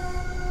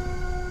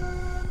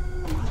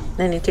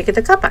 I need to get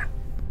the copper.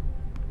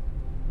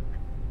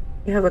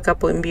 You have a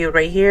couple in view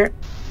right here.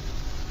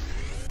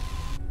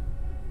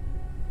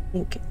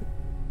 Okay.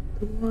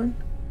 One.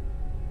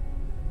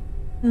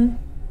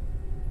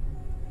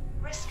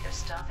 Risk of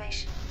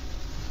starvation.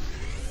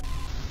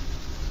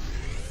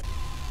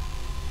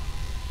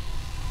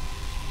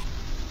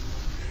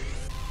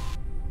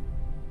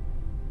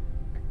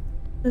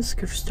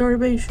 Risk of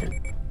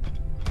starvation.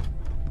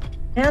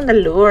 And the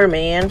lure,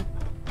 man.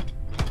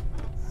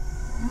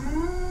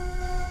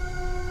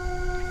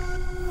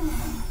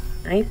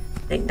 Right,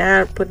 take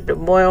that, put it to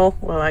boil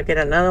while I get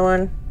another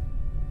one.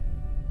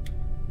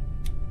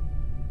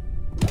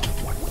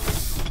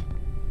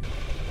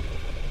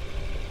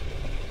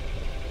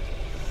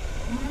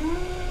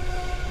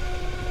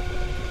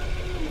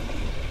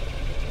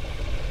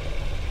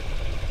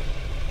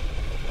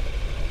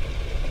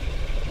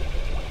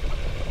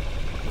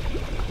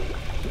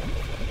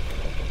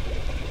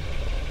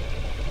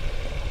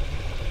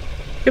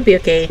 Should be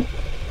okay.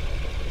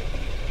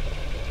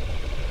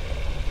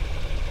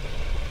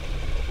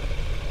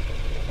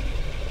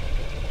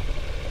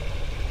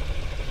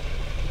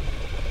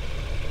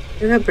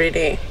 Look how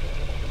pretty.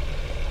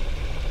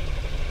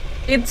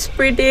 It's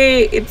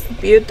pretty. It's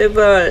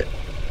beautiful.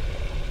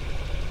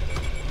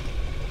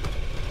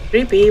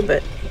 Creepy,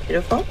 but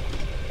beautiful.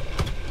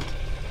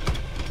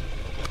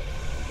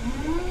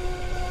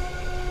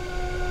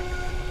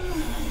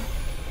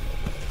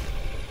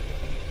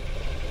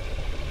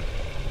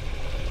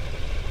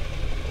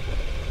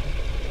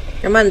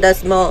 Come on,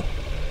 that's more.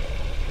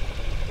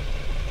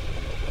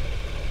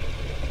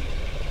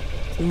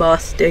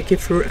 Must take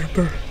it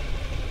forever.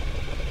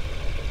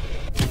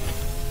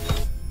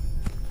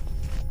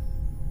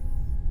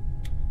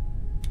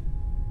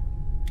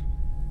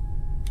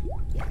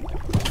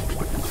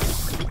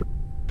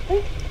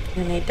 Okay,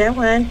 I need that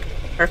one.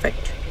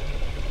 Perfect.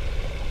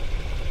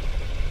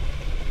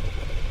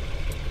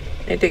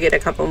 Need to get a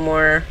couple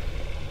more.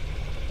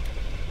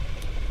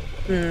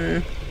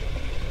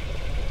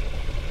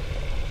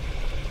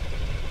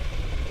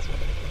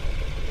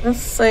 Let's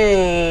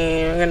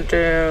see. I'm gonna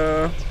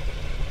do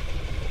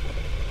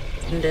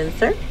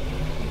condenser.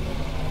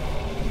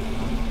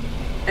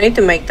 I need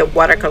to make the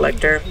water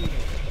collector.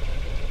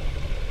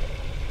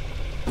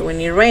 When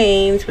it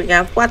rains, we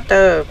got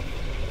water.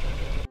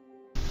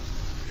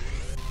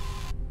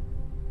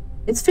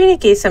 It's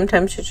finicky.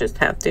 Sometimes you just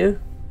have to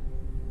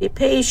be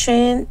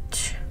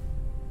patient.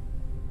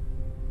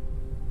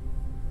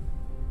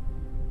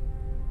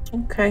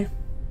 Okay.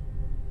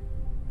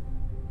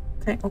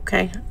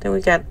 Okay. Then we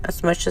got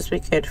as much as we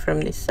could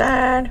from this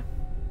side.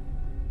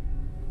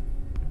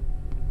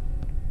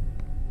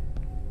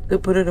 We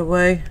put it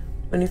away.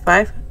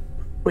 25.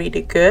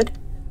 Really good.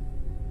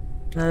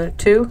 Another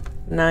 2.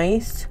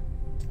 Nice.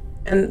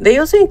 And they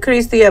also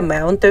increased the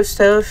amount of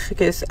stuff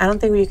because I don't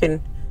think we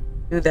can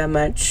do that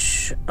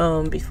much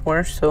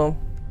before, so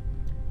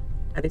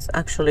that is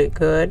actually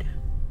good.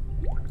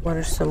 What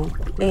are some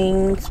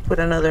things? Put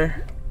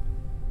another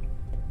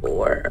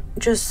 4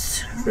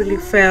 just really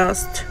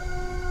fast.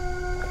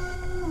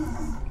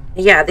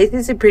 Yeah, this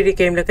is a pretty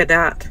game. Look at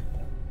that.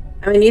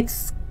 I mean,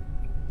 it's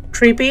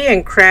creepy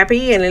and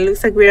crappy and it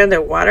looks like we're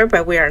underwater,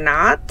 but we are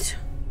not.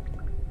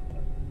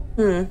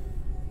 Yeah,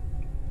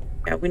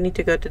 we need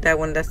to go to that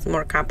one. That's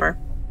more copper.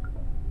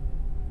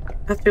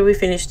 After we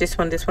finish this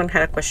one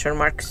had a question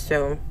mark,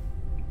 so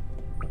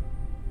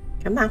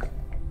come on.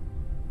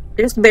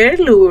 There's better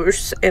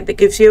lures and it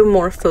gives you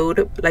more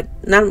food, like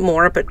not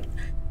more, but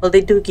well,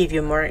 they do give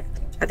you more.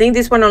 I think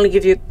this one only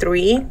gives you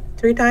three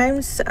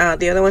times.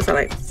 The other ones are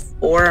like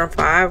 4 or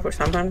 5 or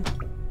something.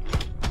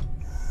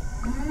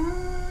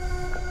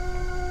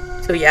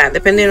 So yeah,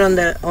 depending on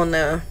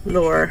the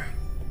lure.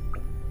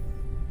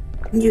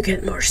 You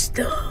get more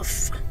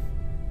stuff.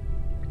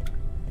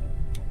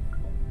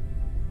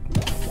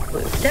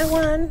 Move that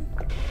one.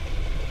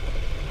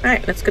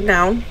 Alright, let's go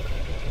down.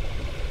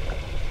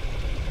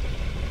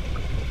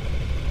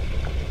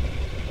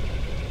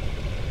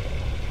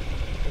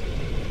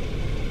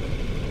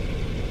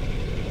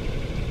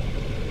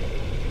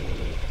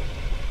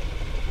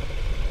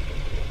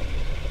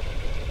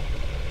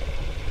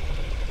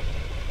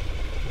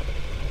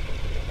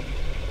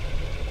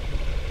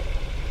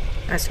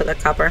 I saw the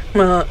copper.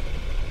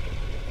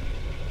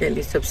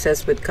 Ellie's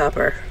obsessed with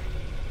copper.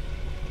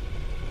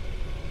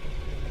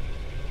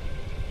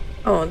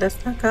 Oh,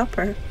 that's not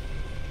copper.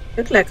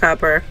 Looked like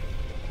copper.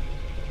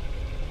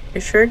 It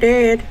sure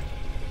did.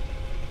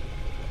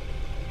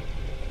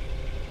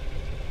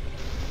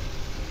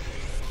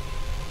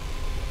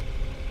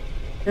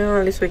 No,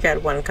 at least we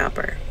got one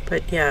copper.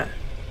 But yeah.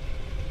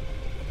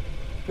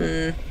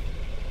 Is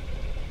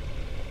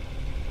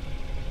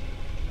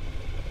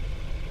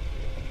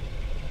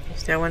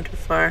that one too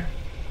far?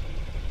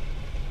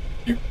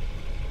 Yeah.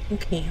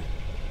 Okay.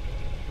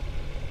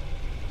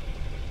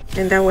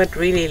 And that would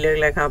really look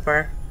like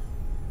copper.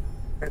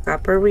 A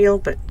copper reel,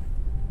 but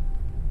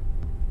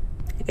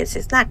I guess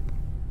it's not.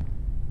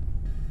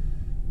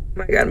 Oh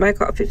my god, my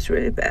coffee is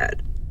really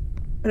bad.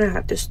 I'm gonna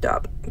have to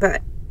stop,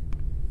 but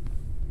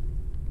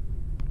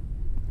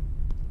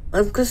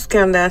let's go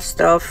scan that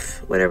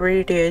stuff, whatever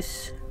it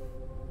is.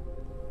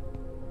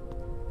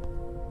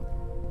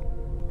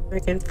 I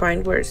can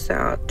find where it's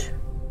at.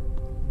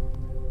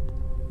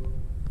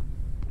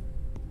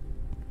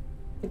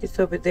 I think it's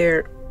over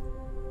there.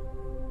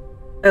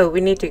 Oh,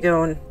 we need to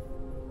go on.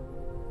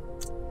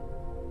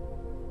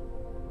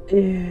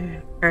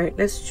 Yeah. Alright,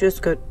 let's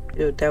just go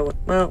do that one.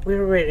 Well,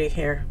 we're already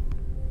here.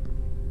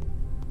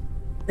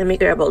 Let me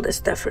grab all this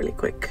stuff really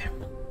quick.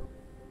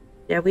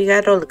 Yeah, we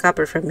got all the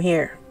copper from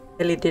here.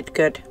 Really did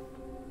good.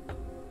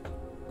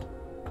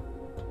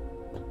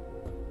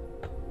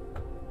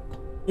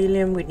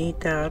 Helium, we need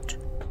that.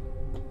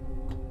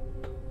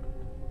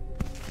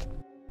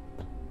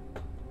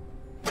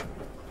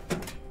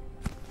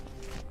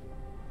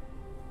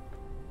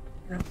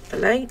 The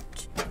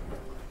light.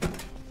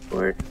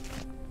 Board.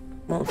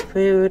 More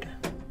food.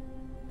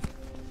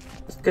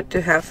 It's good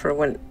to have for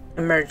when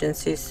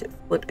emergencies,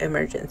 food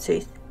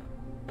emergencies.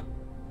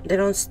 They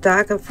don't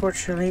stack,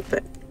 unfortunately,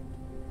 but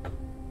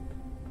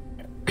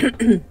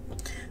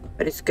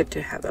but it's good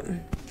to have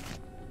them.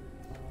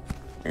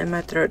 And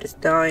my throat is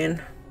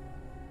dying.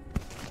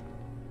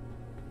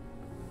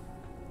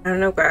 I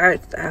don't know,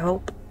 guys. I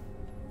hope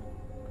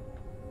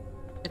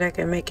that I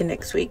can make it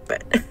next week,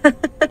 but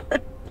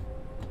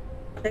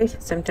hey,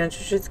 sometimes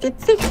you just get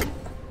sick.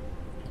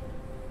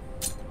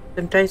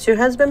 Sometimes your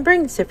husband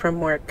brings it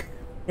from work,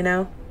 you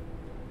know?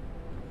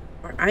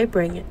 Or I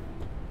bring it.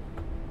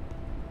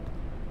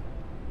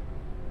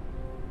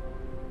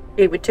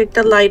 Okay, we took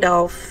the light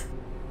off.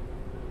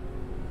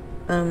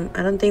 I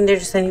don't think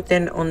there's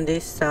anything on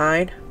this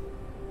side.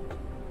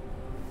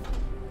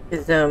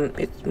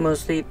 It's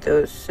mostly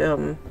those,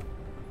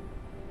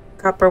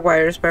 copper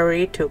wires, but I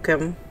already took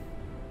them.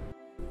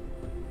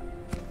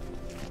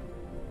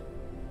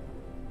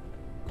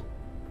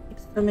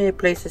 So many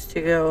places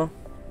to go.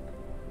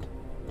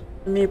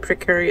 So many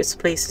precarious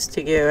places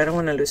to go. I don't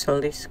want to lose all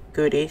these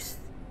goodies.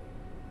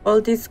 All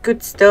this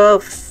good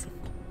stuff.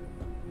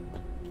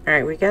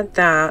 Alright, we got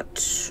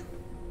that.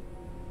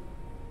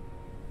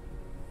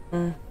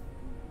 I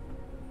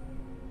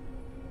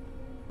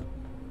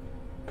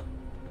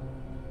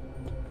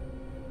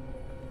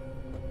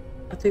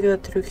have to go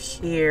through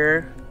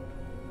here.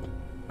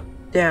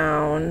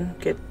 Down.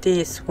 Get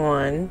this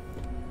one.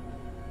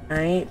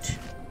 Right.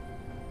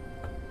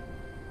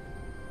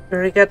 We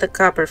already got the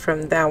copper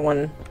from that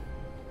one.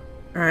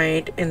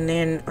 Right, and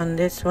then on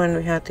this one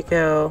we have to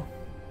go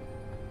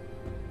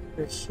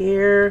through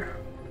here.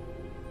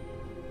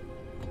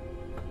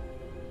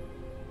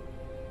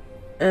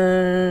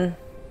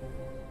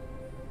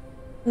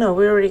 No,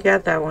 we already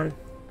got that one.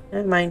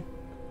 Never mind.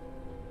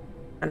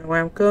 I know what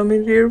I'm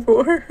coming here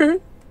for. I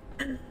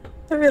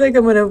feel like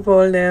I'm gonna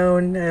fall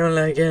down. I don't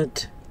like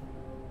it.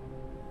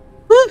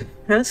 Whew,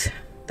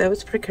 that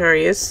was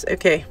precarious.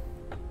 Okay.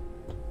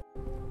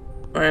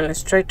 Alright,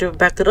 let's try to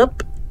back it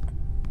up.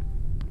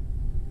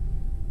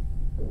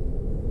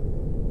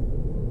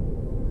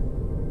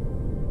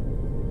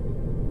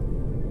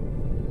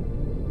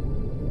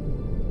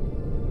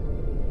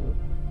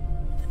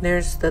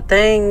 There's the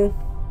thing.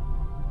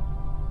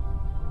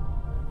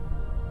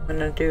 I'm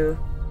gonna do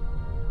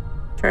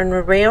turn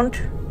around.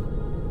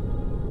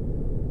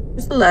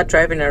 There's a lot of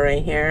driving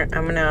around here.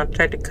 I'm gonna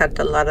try to cut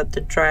a lot of the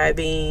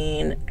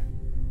driving,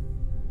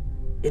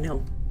 you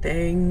know,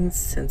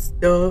 things and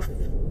stuff.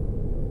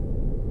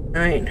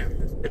 Alright,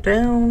 let's go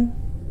down.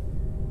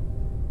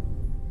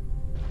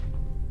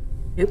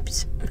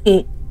 Oops.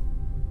 Keep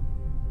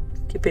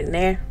it in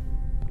there.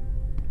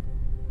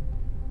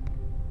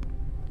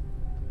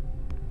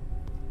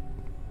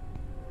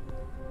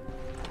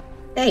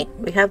 Hey,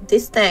 we have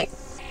this thing.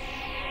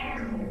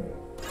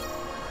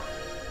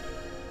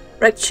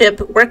 Red ship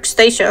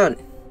workstation.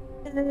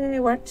 Yay,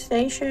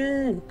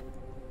 workstation.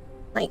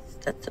 Nice.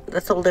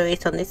 That's all there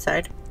is on this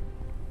side.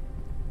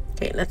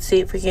 Okay, let's see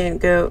if we can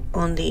go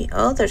on the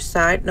other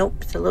side. Nope,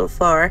 it's a little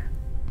far.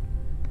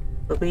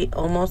 We'll be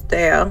almost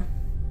there.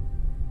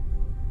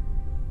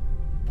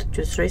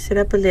 Just raise it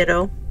up a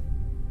little.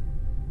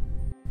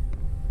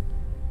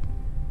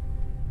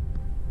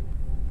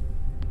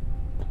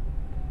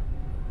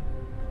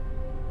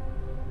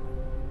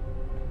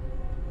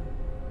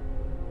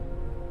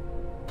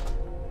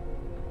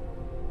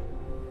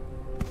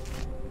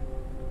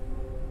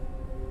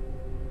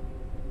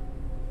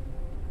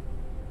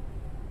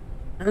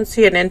 I don't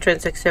see an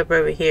entrance except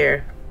over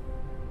here.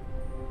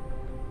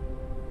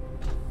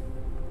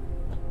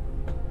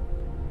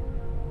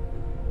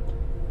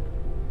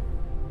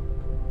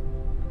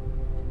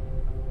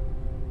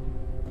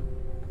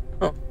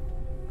 Oh.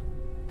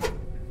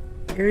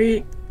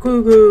 Very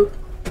goo.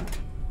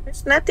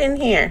 There's nothing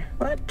here.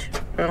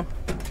 What? Oh.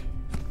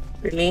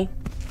 Really?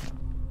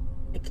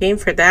 I came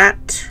for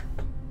that.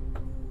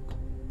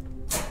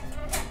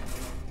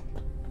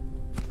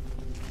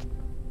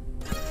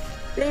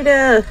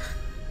 Data!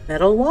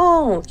 Metal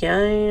wall,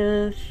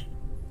 yes.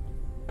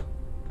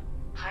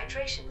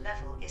 Hydration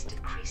level is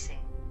decreasing.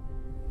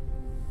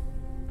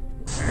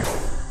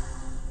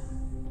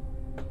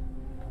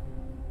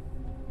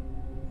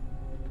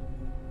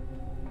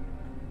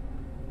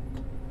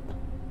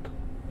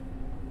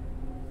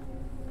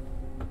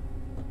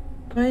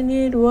 I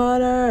need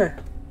water.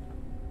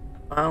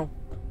 Wow.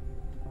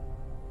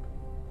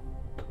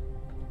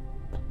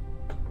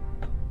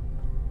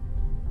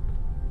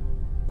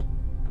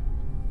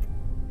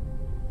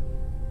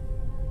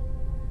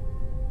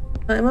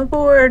 I'm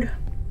aboard.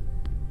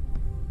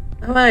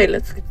 Alright,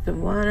 let's get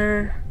some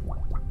water.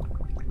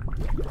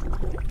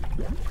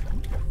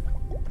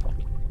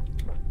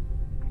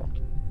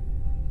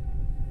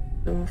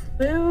 Some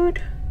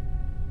food.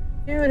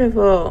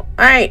 Beautiful.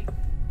 Alright.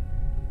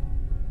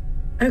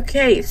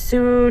 Okay,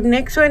 so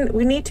next one,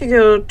 we need to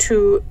go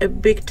to a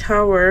big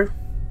tower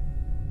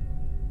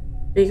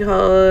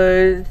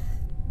because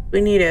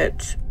we need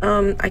it.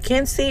 I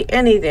can't see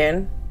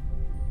anything,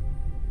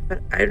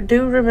 but I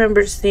do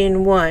remember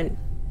seeing one.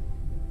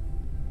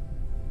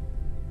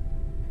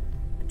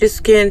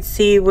 Just can't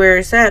see where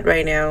it's at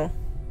right now.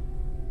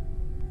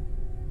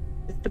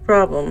 That's the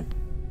problem.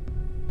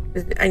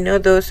 I know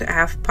those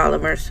have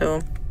polymer,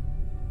 so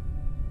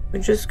we're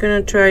just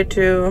gonna try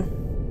to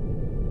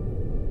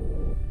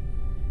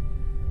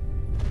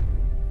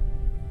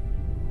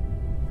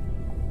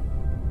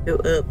go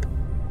up.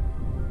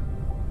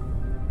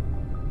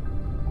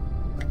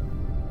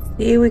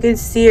 See, we can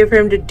see it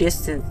from the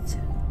distance.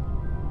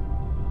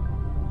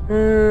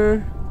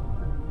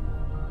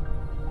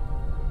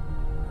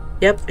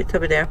 Yep, it's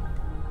over there.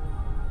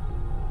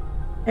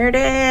 There it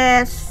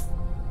is.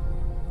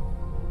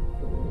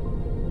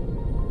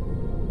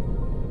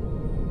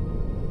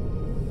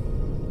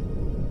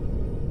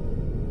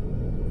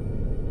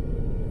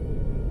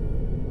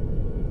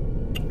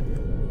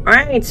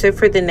 Alright, so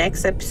for the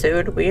next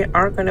episode, we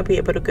are going to be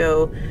able to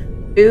go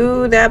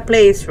to that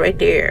place right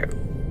there.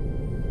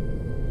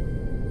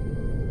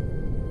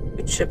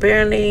 Which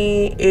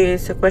apparently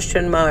is a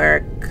question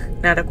mark.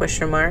 Not a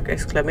question mark,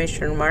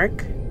 exclamation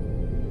mark.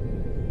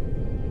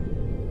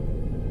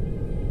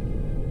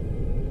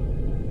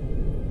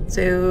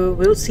 So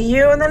we'll see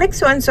you on the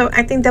next one. So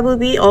I think that will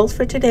be all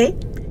for today.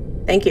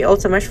 Thank you all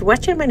so much for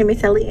watching. My name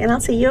is Ellie, and I'll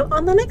see you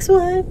on the next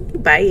one.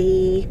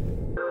 Bye.